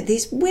watching it?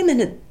 These women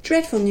are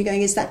dreadful. And you're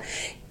going, is that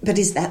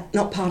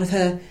not part of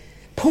her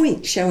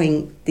point,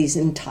 showing these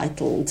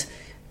entitled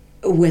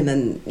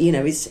women?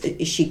 Is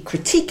she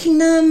critiquing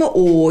them,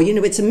 or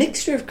it's a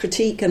mixture of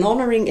critique and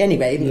honouring?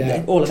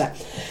 Anyway, all of that.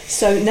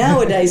 So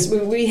nowadays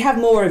we have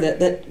more of it.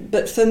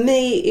 But for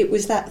me, it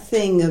was that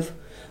thing of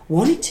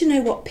wanting to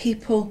know what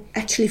people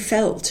actually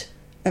felt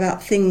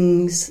about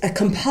things, a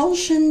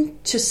compulsion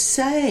to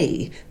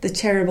say the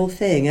terrible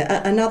thing.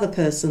 Another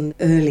person,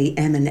 early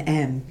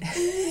Eminem,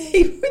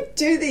 he would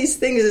do these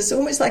things. It's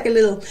almost like a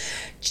little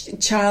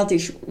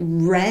childish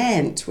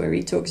rant where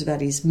he talks about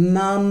his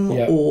mum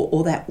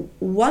or that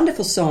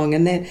wonderful song,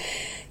 and then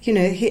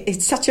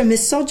it's such a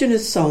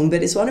misogynist song,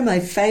 but it's one of my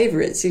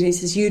favourites. He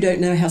says, "You don't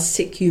know how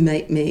sick you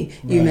make me.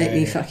 You make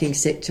me fucking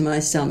sick to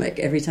my stomach.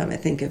 Every time I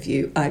think of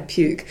you, I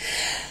puke."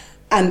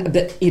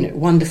 But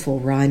wonderful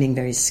rhyming,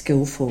 very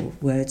skillful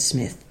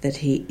wordsmith that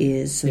he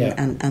is,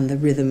 and the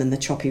rhythm and the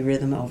choppy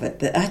rhythm of it.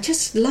 But I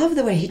just love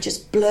the way he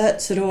just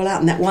blurts it all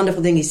out. And that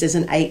wonderful thing he says,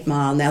 an 8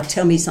 Mile, now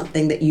tell me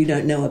something that you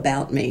don't know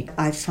about me.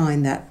 I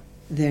find that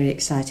very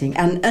exciting.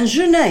 And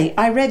Genet,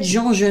 I read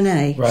Jean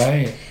Genet.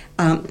 Right.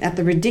 At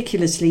the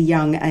ridiculously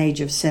young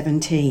age of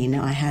 17,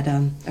 I had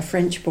a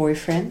French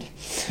boyfriend,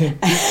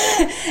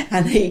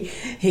 and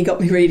he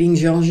got me reading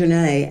Jean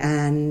Genet,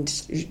 and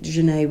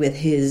Genet with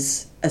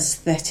his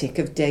aesthetic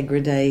of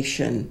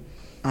degradation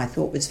I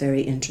thought was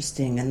very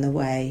interesting, and the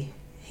way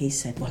he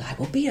said, well, I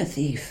will be a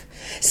thief.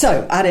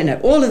 So, I don't know,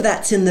 all of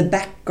that's in the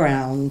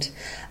background,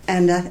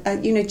 and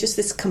just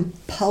this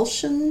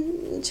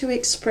compulsion to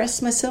express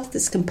myself,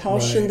 this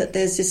compulsion that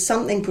there's this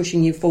something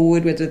pushing you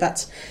forward, whether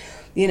that's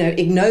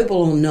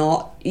ignoble or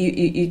not,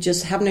 you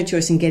just have no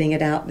choice in getting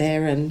it out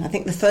there. And I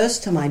think the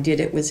first time I did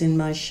it was in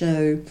my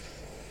show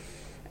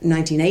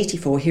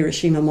 1984,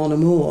 Hiroshima Mon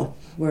Amour,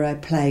 where I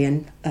play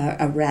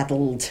a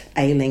raddled,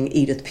 ailing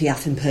Edith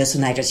Piaf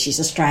impersonator. She's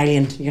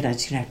Australian,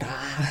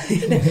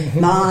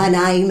 my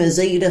name is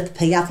Edith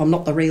Piaf. I'm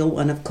not the real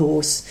one, of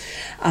course.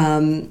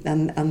 And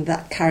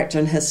that character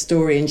and her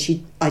story,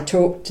 and I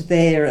talked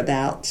there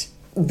about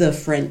the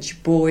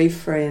French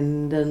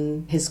boyfriend,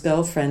 and his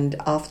girlfriend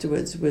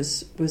afterwards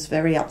was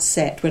very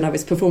upset when I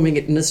was performing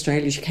it in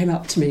Australia. She came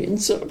up to me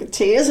and sort of with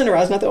tears in her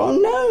eyes, and I thought, oh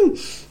no,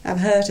 I've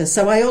hurt her.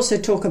 So I also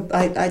talk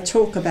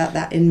about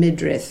that in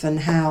Midriff,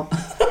 and how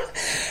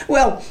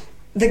well,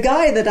 the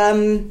guy that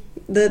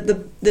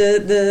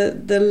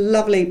the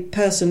lovely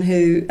person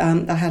who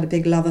I had a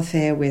big love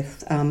affair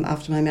with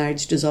after my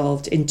marriage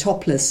dissolved in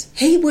Topless,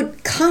 he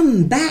would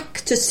come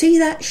back to see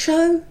that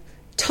show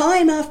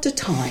time after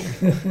time.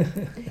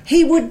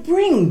 He would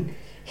bring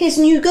his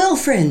new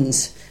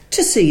girlfriends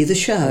to see the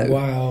show.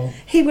 Wow.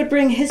 He would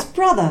bring his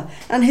brother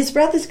and his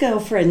brother's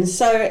girlfriends.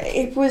 So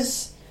it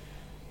was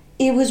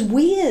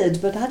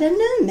weird, but I don't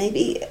know,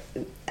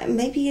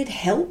 maybe it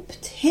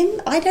helped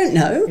him. I don't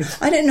know.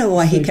 I don't know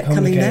why he kept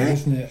coming back.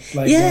 Isn't it?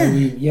 Like,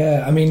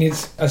 yeah. I mean,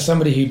 it's as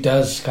somebody who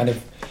does kind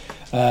of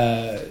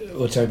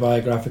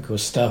autobiographical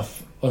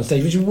stuff on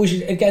stage, which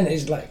again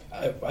is like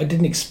I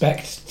didn't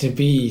expect to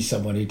be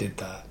someone who did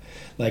that.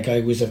 Like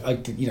I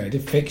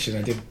did fiction,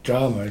 I did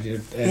drama, I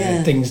did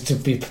things to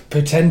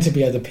pretend to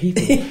be other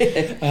people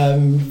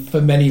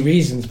for many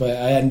reasons. But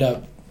I end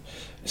up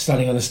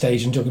standing on the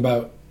stage and talking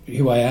about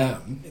who I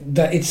am.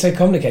 That it's so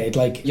complicated.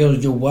 Like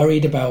you're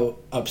worried about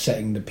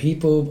upsetting the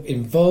people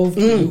involved,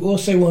 but you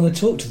also want to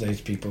talk to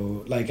those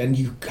people. Like, and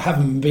you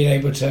haven't been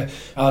able to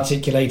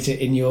articulate it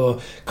in your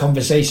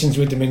conversations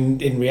with them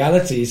in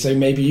reality. So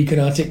maybe you can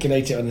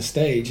articulate it on the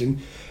stage,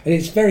 and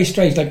it's very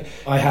strange. Like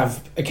I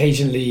have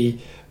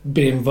occasionally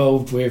been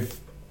involved with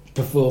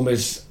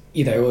performers,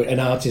 you know, an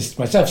artist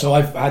myself, so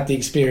I've had the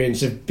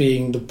experience of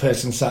being the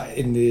person sat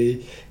in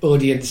the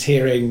audience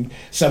hearing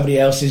somebody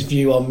else's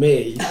view on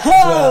me.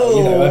 Oh!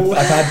 You know,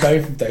 I've had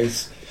both of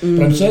those,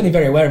 but I'm certainly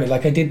very aware of it.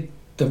 Like I did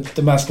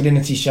the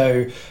masculinity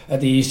show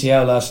at the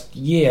UCL last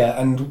year,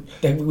 and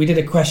we did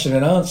a question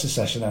and answer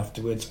session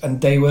afterwards,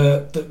 and they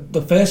were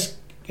the first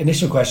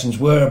initial questions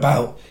were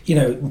about, you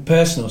know,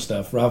 personal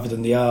stuff rather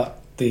than the art,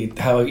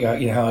 how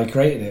I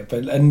created it.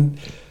 But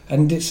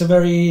and it's a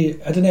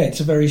very, I don't know, it's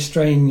a very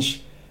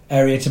strange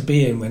area to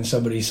be in when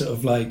somebody sort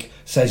of like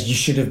says you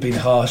should have been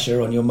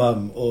harsher on your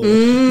mum, or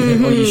you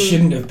know, or you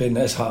shouldn't have been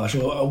as harsh,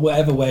 or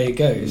whatever way it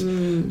goes.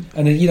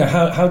 And you know,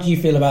 how do you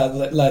feel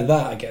about like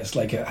that? I guess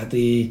like so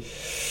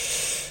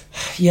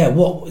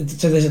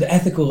there's an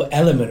ethical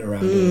element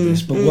around all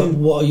this, but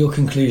what are your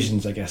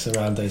conclusions, I guess,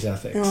 around those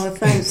ethics? Oh,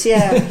 thanks.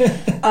 Yeah.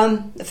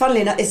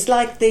 Funnily enough, it's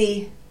like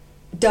the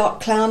dark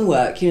clown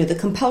work. You know, the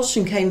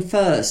compulsion came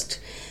first,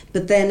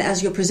 but then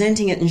as you're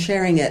presenting it and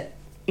sharing it,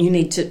 you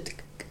need to,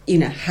 you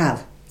know,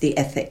 have the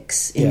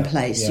ethics in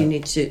place. You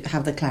need to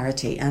have the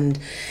clarity. And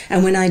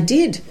when I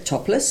did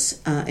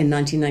Topless in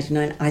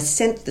 1999, I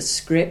sent the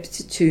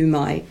script to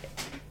my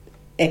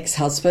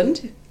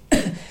ex-husband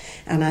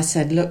and I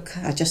said, look,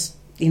 I just,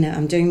 you know,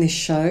 I'm doing this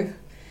show.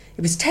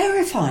 It was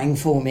terrifying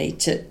for me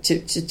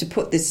to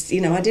put this, you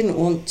know, I didn't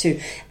want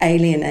to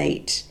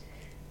alienate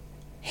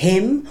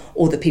him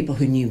or the people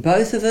who knew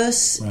both of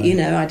us. Right. You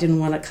know, I didn't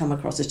want to come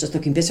across as just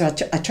looking bitter.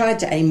 I tried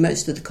to aim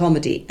most of the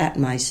comedy at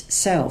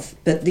myself,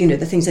 but you know,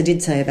 the things I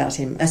did say about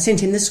him, I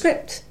sent him the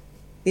script.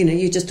 You know,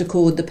 you just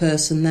accord the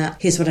person that,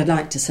 here's what I'd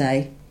like to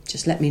say,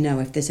 just let me know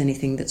if there's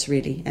anything that's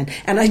really,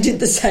 and I did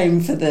the same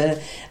for the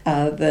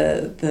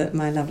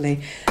my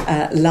lovely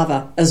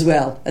lover as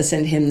well. I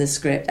sent him the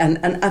script, and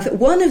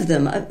one of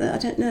them, I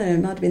don't know, it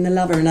might have been the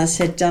lover, and I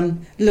said,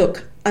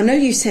 look, I know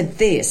you said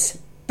this,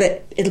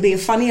 but it'll be a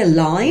funnier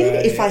line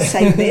if I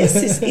say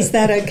this. Is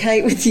that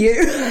okay with you?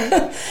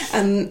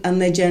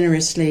 And they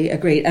generously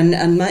agreed.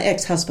 And my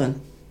ex-husband,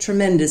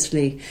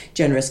 tremendously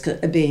generous,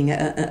 being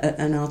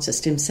an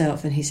artist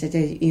himself, and he said,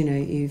 hey, you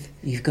know,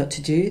 you've got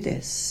to do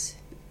this.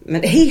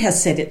 And he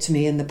has said it to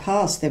me in the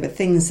past. There were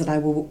things that I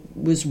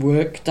was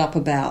worked up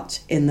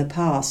about in the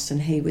past,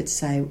 and he would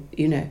say,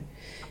 you know,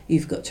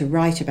 you've got to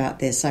write about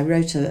this. I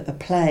wrote a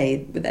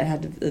play that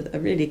had a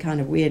really kind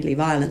of weirdly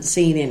violent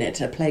scene in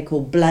it, a play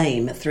called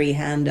Blame, a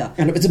three-hander.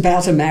 And it was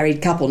about a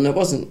married couple, and it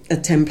wasn't a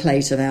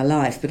template of our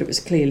life, but it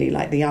was clearly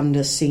like the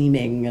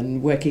underseaming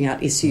and working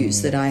out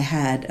issues that I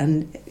had.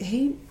 And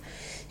he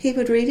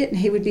would read it and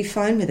he would be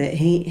fine with it.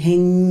 He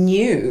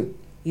knew,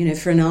 you know,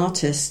 for an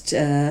artist,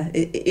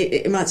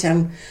 it might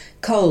sound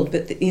cold,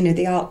 but you know,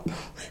 the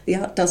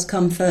art does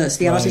come first.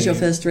 The art is your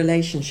first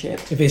relationship.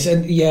 If it's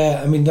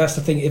I mean, that's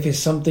the thing. If it's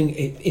something,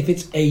 if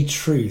it's a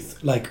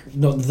truth, like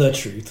not the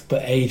truth,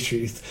 but a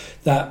truth,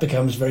 that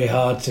becomes very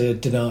hard to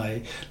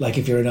deny. Like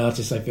if you're an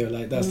artist, I feel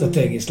like that's the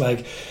thing. It's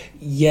like,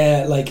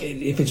 yeah, like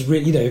if it's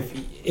really, you know,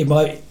 it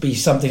might be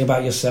something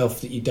about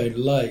yourself that you don't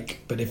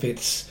like, but if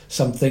it's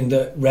something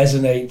that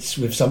resonates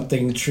with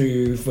something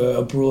true for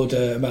a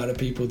broader amount of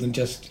people than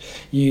just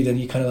you, then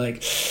you kind of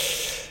like,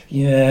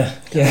 yeah,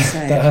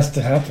 that has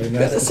to happen.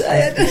 That has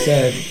to be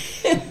said.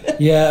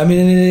 Yeah, I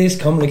mean, it is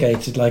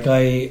complicated. Like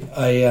I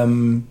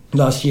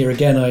last year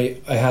again,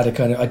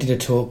 I did a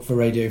talk for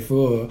Radio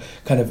 4,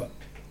 kind of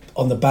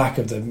on the back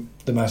of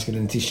the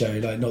masculinity show,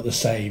 like not the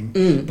same,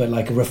 but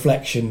like a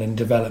reflection and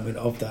development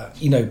of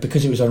that. You know,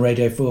 because it was on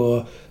Radio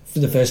 4 for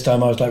the first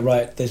time, I was like,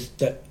 right,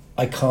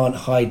 I can't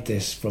hide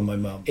this from my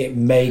mum. It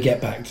may get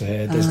back to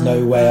her. There's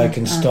no way I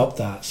can stop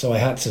that. So I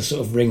had to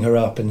sort of ring her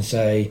up and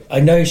say,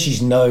 I know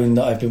she's known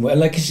that I've been...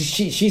 Like, 'cause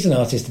she's an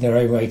artist in her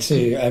own way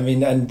too. I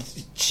mean, and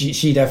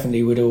she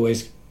definitely would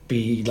always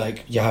be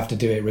like, you have to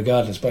do it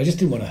regardless. But I just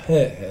didn't want to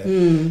hurt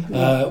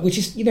her. Which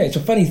is, it's a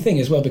funny thing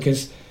as well,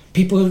 because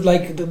people,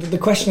 like, the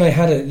question I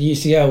had at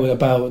UCL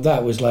about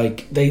that was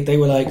like, they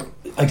were like,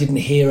 I didn't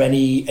hear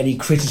any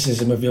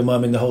criticism of your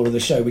mum in the whole of the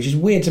show, which is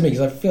weird to me,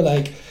 because I feel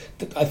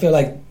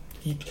like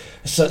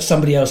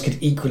somebody else could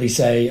equally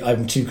say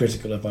I'm too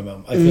critical of my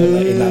mum. I feel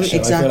like in that show,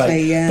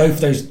 exactly, I feel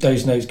like both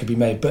those notes could be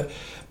made. But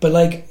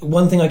like,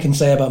 one thing I can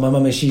say about my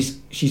mum is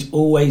she's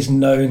always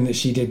known that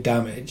she did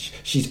damage.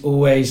 She's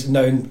always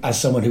known as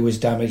someone who was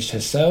damaged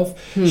herself.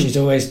 She's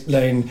always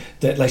known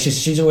that, like,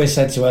 she's always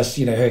said to us,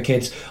 her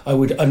kids, I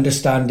would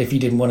understand if you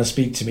didn't want to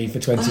speak to me for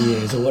 20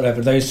 years or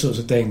whatever, those sorts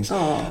of things.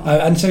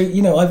 And so,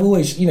 I've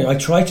always, I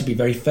try to be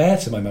very fair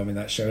to my mum in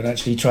that show, and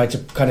actually try to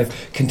kind of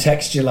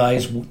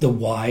contextualise the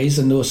whys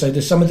and also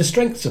some of the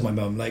strengths of my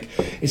mum. Like,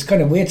 it's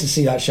kind of weird to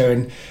see that show,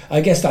 and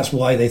I guess that's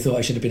why they thought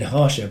I should have been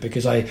harsher,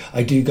 because I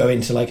do go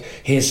into, like,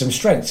 here's some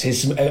strengths,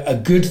 here's a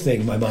good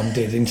thing my mum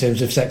did in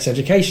terms of sex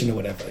education or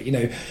whatever,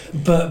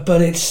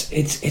 but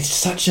it's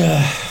such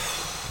a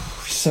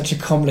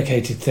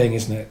complicated thing,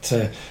 isn't it,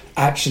 to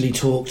actually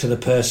talk to the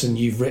person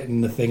you've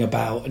written the thing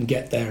about and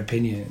get their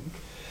opinion.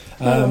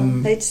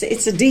 It's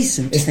a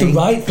decent it's thing. The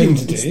right thing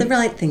to do. It's the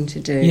right thing to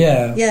do.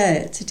 Yeah,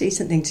 it's a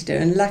decent thing to do,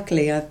 and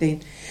luckily I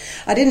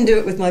didn't do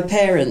it with my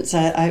parents.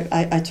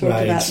 I talked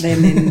about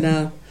them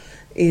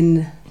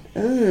in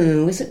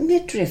was it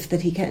Midriff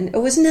that he came? It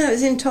was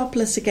in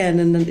Topless again,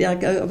 and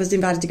I was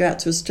invited to go out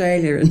to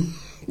Australia, and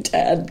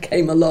Dad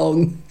came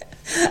along,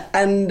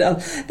 and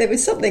there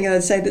was something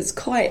I'd say that's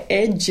quite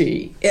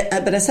edgy,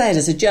 but I say it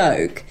as a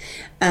joke,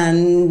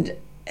 and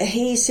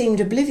he seemed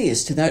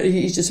oblivious to that.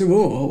 He just said, I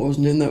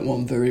wasn't in that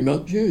one very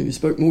much. You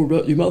spoke more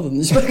about your mother than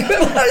you spoke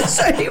about us.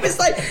 So he was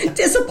like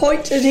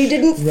disappointed he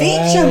didn't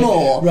feature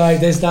more. Right,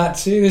 there's that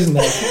too, isn't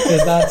there?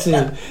 There's that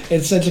too.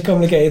 It's such a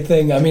complicated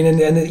thing. I mean,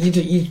 and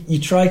you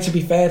try to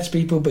be fair to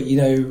people, but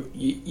and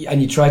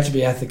you try to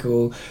be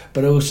ethical,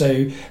 but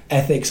also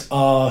ethics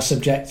are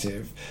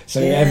subjective. So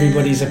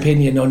everybody's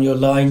opinion on your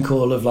line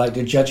call of, like,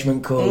 the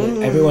judgment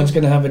call, everyone's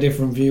going to have a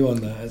different view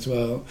on that as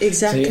well.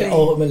 Exactly. So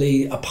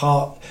ultimately,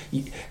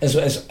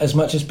 as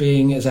much as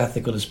being as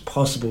ethical as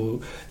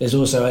possible, there's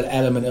also an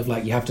element of,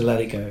 like, you have to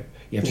let it go.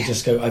 You have to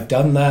just go, I've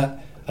done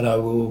that, and I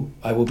will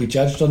be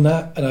judged on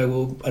that, and I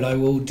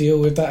will deal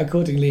with that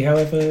accordingly,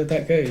 however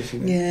that goes.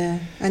 Yeah,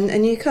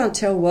 and you can't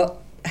tell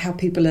how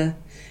people are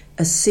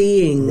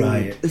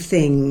seeing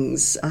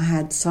things. I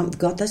had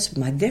that's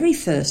my very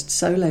first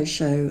solo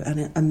show,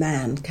 and a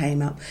man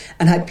came up,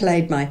 and I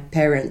played my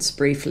parents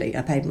briefly.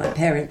 I played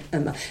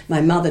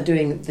my mother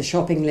doing the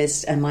shopping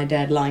list, and my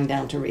dad lying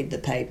down to read the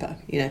paper,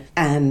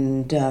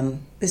 And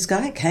this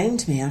guy came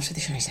to me after the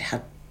show, and he said,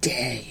 how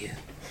dare you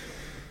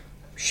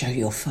show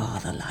your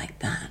father like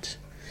that?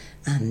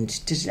 And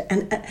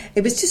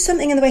it was just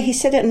something in the way he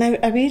said it, and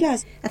I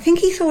realised, I think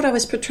he thought I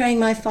was portraying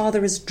my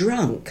father as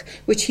drunk,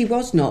 which he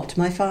was not.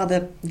 My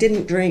father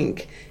didn't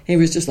drink. He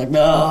was just like,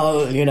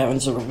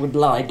 and sort of would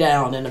lie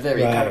down in a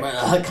very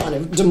kind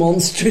of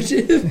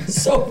demonstrative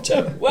sort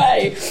of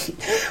way,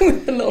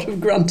 with a lot of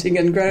grunting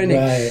and groaning.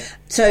 Right.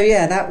 So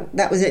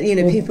that was it.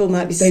 People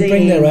might be saying, they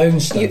bring their own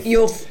stuff.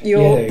 You're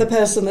the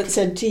person that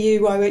said to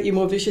you, why weren't you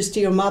more vicious to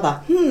your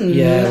mother?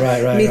 Yeah,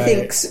 right. And he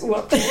thinks,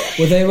 what?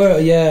 Well, they were.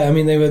 Yeah, I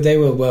mean, they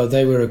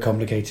were a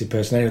complicated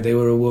person. They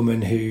were a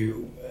woman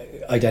who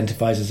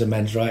identifies as a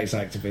men's rights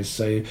activist,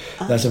 so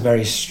that's a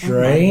very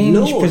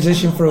strange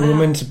position for a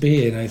woman to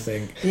be in, I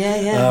think.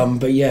 Yeah.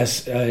 But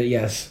yes.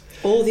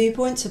 All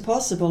viewpoints are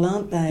possible,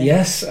 aren't they?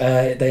 Yes,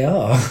 they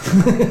are.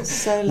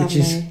 So lovely. Which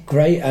is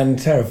great and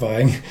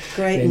terrifying.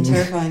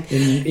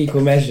 In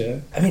equal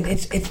measure. I mean,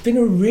 it's been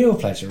a real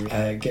pleasure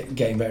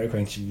getting better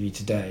acquainted with you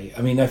today.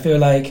 I mean, I feel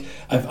like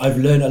I've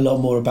learned a lot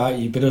more about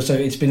you, but also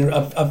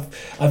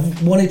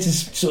I've wanted to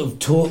sort of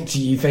talk to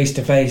you face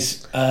to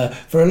face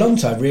for a long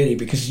time, really,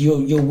 because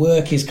your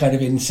work is kind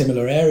of in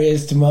similar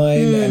areas to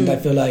mine, and I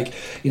feel like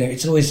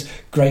it's always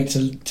great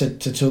to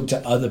talk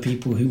to other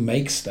people who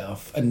make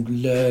stuff and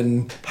learn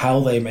how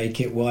they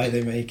make it, why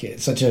they make it.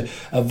 It's such a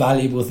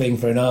valuable thing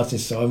for an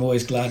artist, so I'm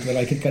always glad that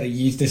I could kind of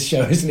use this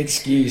show as an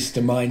excuse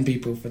to mine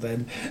people for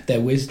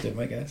their wisdom,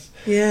 I guess.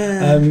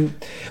 Yeah.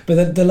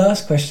 But the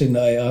last question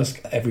that I ask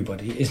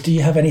everybody is, do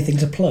you have anything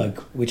to plug?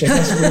 Which I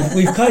guess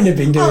we've kind of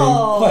been doing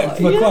quite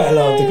a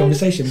lot of the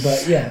conversation,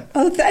 but yeah.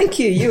 Oh, thank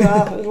you. You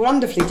are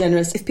wonderfully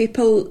generous. If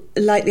people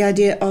like the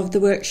idea of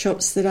the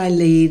workshops that I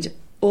lead,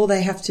 all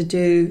they have to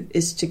do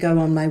is to go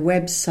on my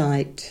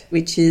website,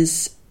 which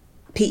is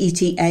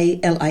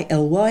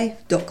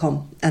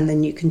PETALILY.com, and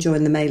then you can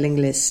join the mailing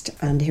list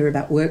and hear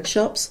about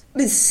workshops.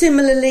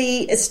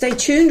 Similarly, stay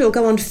tuned or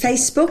go on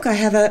Facebook. I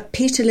have a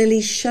Peter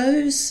Lilly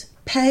Shows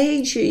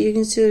page. You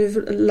can sort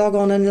of log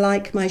on and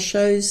like my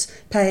shows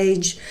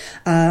page,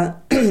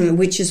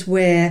 which is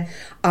where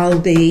I'll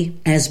be,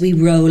 as we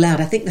roll out,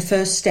 I think the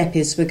first step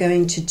is we're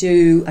going to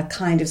do a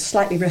kind of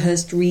slightly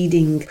rehearsed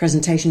reading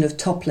presentation of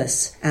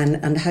Topless,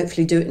 and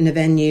hopefully do it in a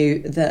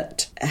venue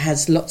that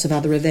has lots of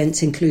other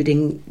events,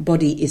 including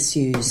body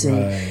issues,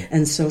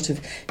 and sort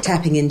of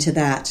tapping into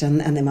that. And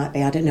there might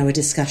be, I don't know, a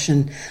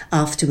discussion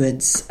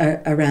afterwards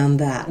around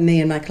that. Me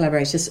and my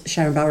collaborators,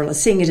 Sharon Burrell, are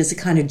seeing it as a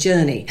kind of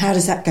journey. How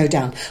does that go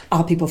down?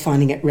 Are people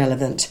finding it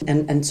relevant?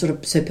 And sort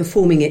of so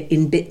performing it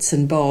in bits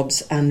and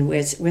bobs. And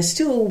we're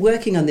still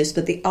working on this,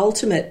 but the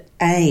ultimate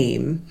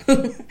aim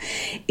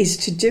is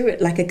to do it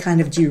like a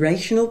kind of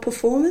durational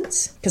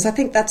performance, because I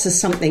think that's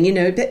something, you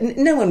know, but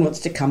no one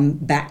wants to come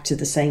back to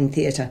the same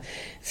theatre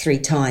 3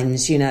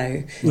 times, you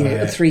know,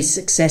 3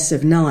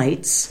 successive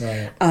nights.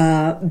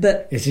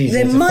 But it's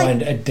easier to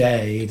find a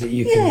day that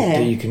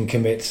you can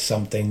commit to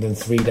something than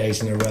 3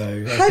 days in a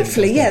row.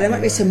 Hopefully, there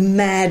might be some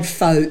mad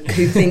folk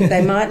who think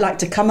they might like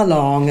to come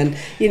along, and,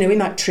 you know, we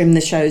might trim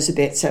the shows a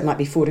bit, so it might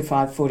be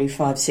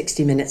 45,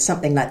 60 minutes,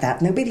 something like that.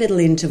 And there'll be little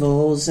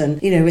intervals,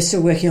 and, you know, we're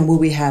still working on, will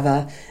we have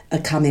a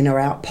come in or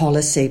out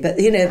policy? But,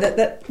 you know,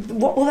 that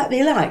what will that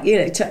be like, you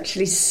know, to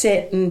actually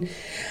sit and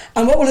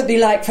what will it be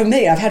like for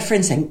me? I've had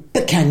friends saying,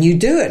 but can you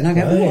do it? And I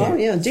go, well,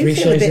 yeah, I do 3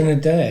 feel shows in a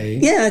day.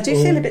 Yeah, I do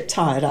feel a bit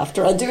tired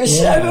after I do a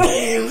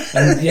show.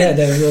 And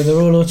they're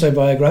all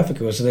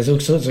autobiographical, so there's all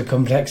sorts of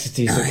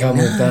complexities that come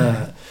with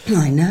that.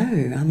 I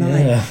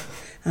know.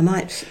 I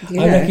might.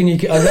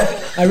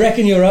 I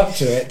reckon you're up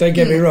to it. Don't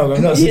get me wrong.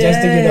 I'm not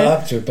suggesting you're not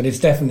up to it, but it's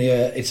definitely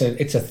it's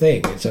a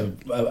thing. It's a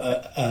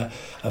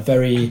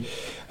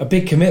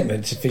big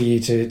commitment for you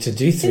to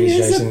do 3 shows. It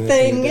is a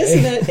thing,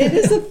 isn't it? It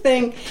is a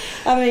thing.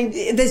 I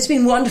mean, there's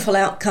been wonderful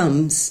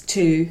outcomes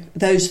to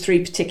those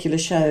 3 particular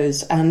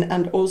shows,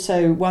 and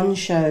also one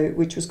show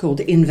which was called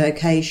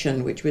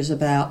Invocation, which was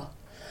about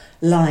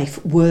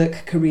life,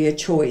 work, career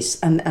choice,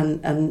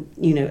 and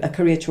you know, a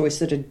career choice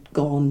that had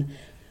gone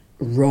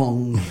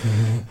wrong,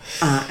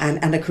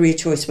 and a career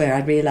choice where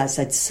I realised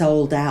I'd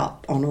sold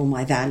out on all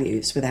my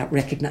values without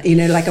recognising, you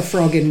know, like a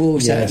frog in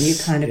water. And you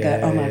kind of go,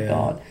 oh my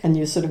God. And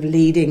you're sort of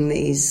leading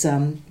these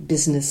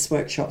business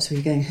workshops where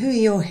you're going, who are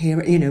your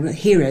heroes? You know,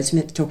 heroes,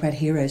 meant to talk about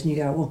heroes. And you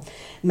go, well,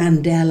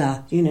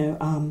 Mandela, you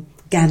know,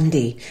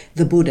 Gandhi,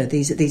 the Buddha,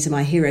 these are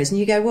my heroes. And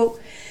you go, well,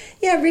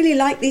 yeah, I really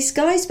like these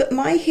guys, but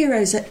my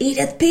heroes are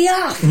Edith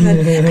Piaf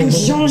and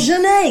Jean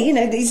Genet, you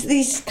know,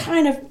 these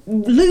kind of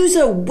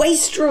loser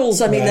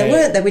wastrels. I mean,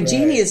 they were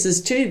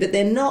geniuses too, but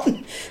they're not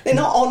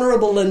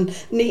honourable and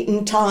neat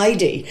and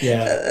tidy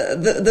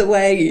the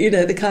way, you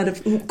know, the kind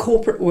of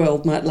corporate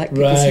world might like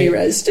people's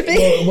heroes to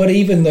be. Well,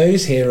 even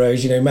those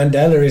heroes, you know,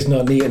 Mandela is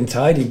not neat and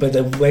tidy, but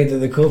the way that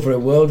the corporate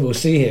world will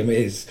see him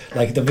is,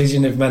 like, the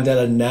vision of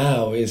Mandela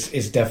now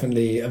is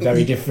definitely a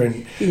very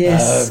different...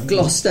 Yes,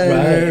 glossed over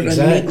and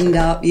neatened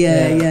up,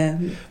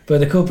 But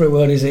the corporate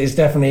world is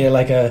definitely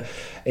like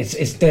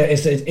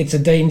it's a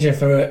danger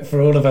for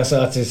all of us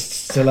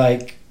artists to,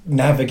 like,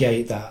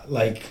 navigate that.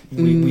 Like,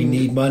 we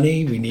need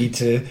money, we need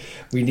to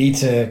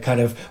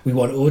kind of, we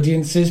want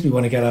audiences, we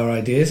want to get our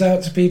ideas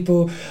out to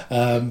people,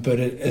 but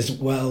as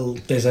well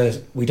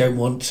we don't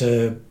want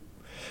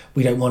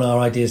our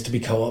ideas to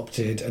be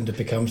co-opted and to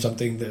become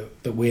something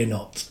that we're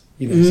not.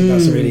 You know, so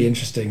that's a really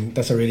interesting.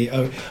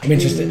 I'm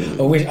interested.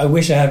 I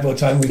wish I had more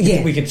time.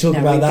 We could talk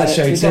about that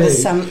show too.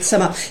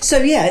 Sum up. So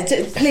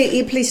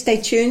please stay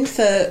tuned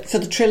for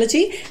the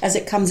trilogy as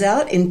it comes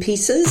out in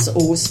pieces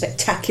or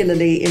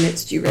spectacularly in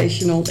its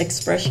durational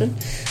expression,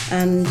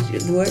 and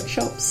the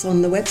workshops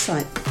on the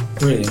website.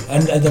 Brilliant.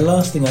 And the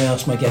last thing I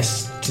ask my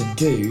guests to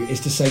do is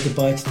to say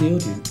goodbye to the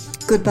audience.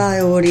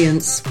 Goodbye,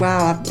 audience.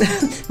 Wow,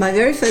 my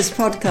very first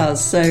podcast.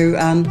 So.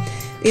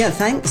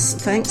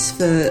 Thanks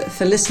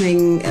for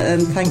listening.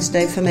 Thanks,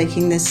 Dave, for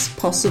making this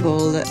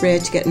possible. It's rare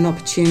to get an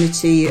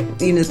opportunity.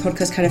 You know, the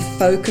podcast kind of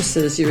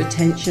focuses your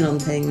attention on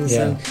things,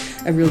 and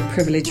a real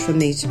privilege for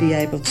me to be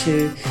able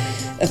to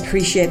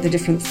appreciate the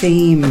different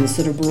themes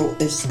that have brought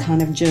this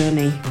kind of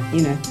journey,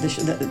 you know,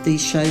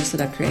 these shows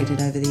that I've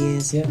created over the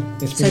years. Yeah,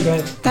 it's been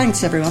great.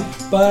 Thanks, everyone.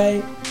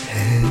 Bye.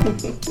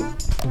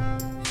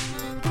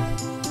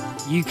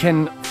 You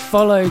can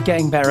follow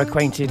Getting Better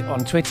Acquainted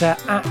on Twitter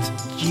at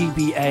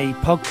GBA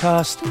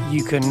Podcast.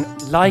 You can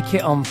like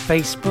it on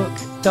Facebook.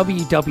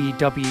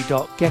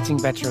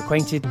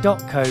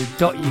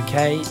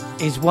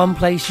 www.gettingbetteracquainted.co.uk is one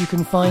place you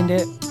can find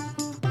it.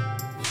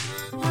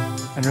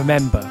 And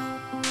remember,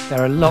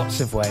 there are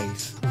lots of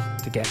ways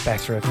to get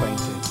better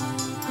acquainted.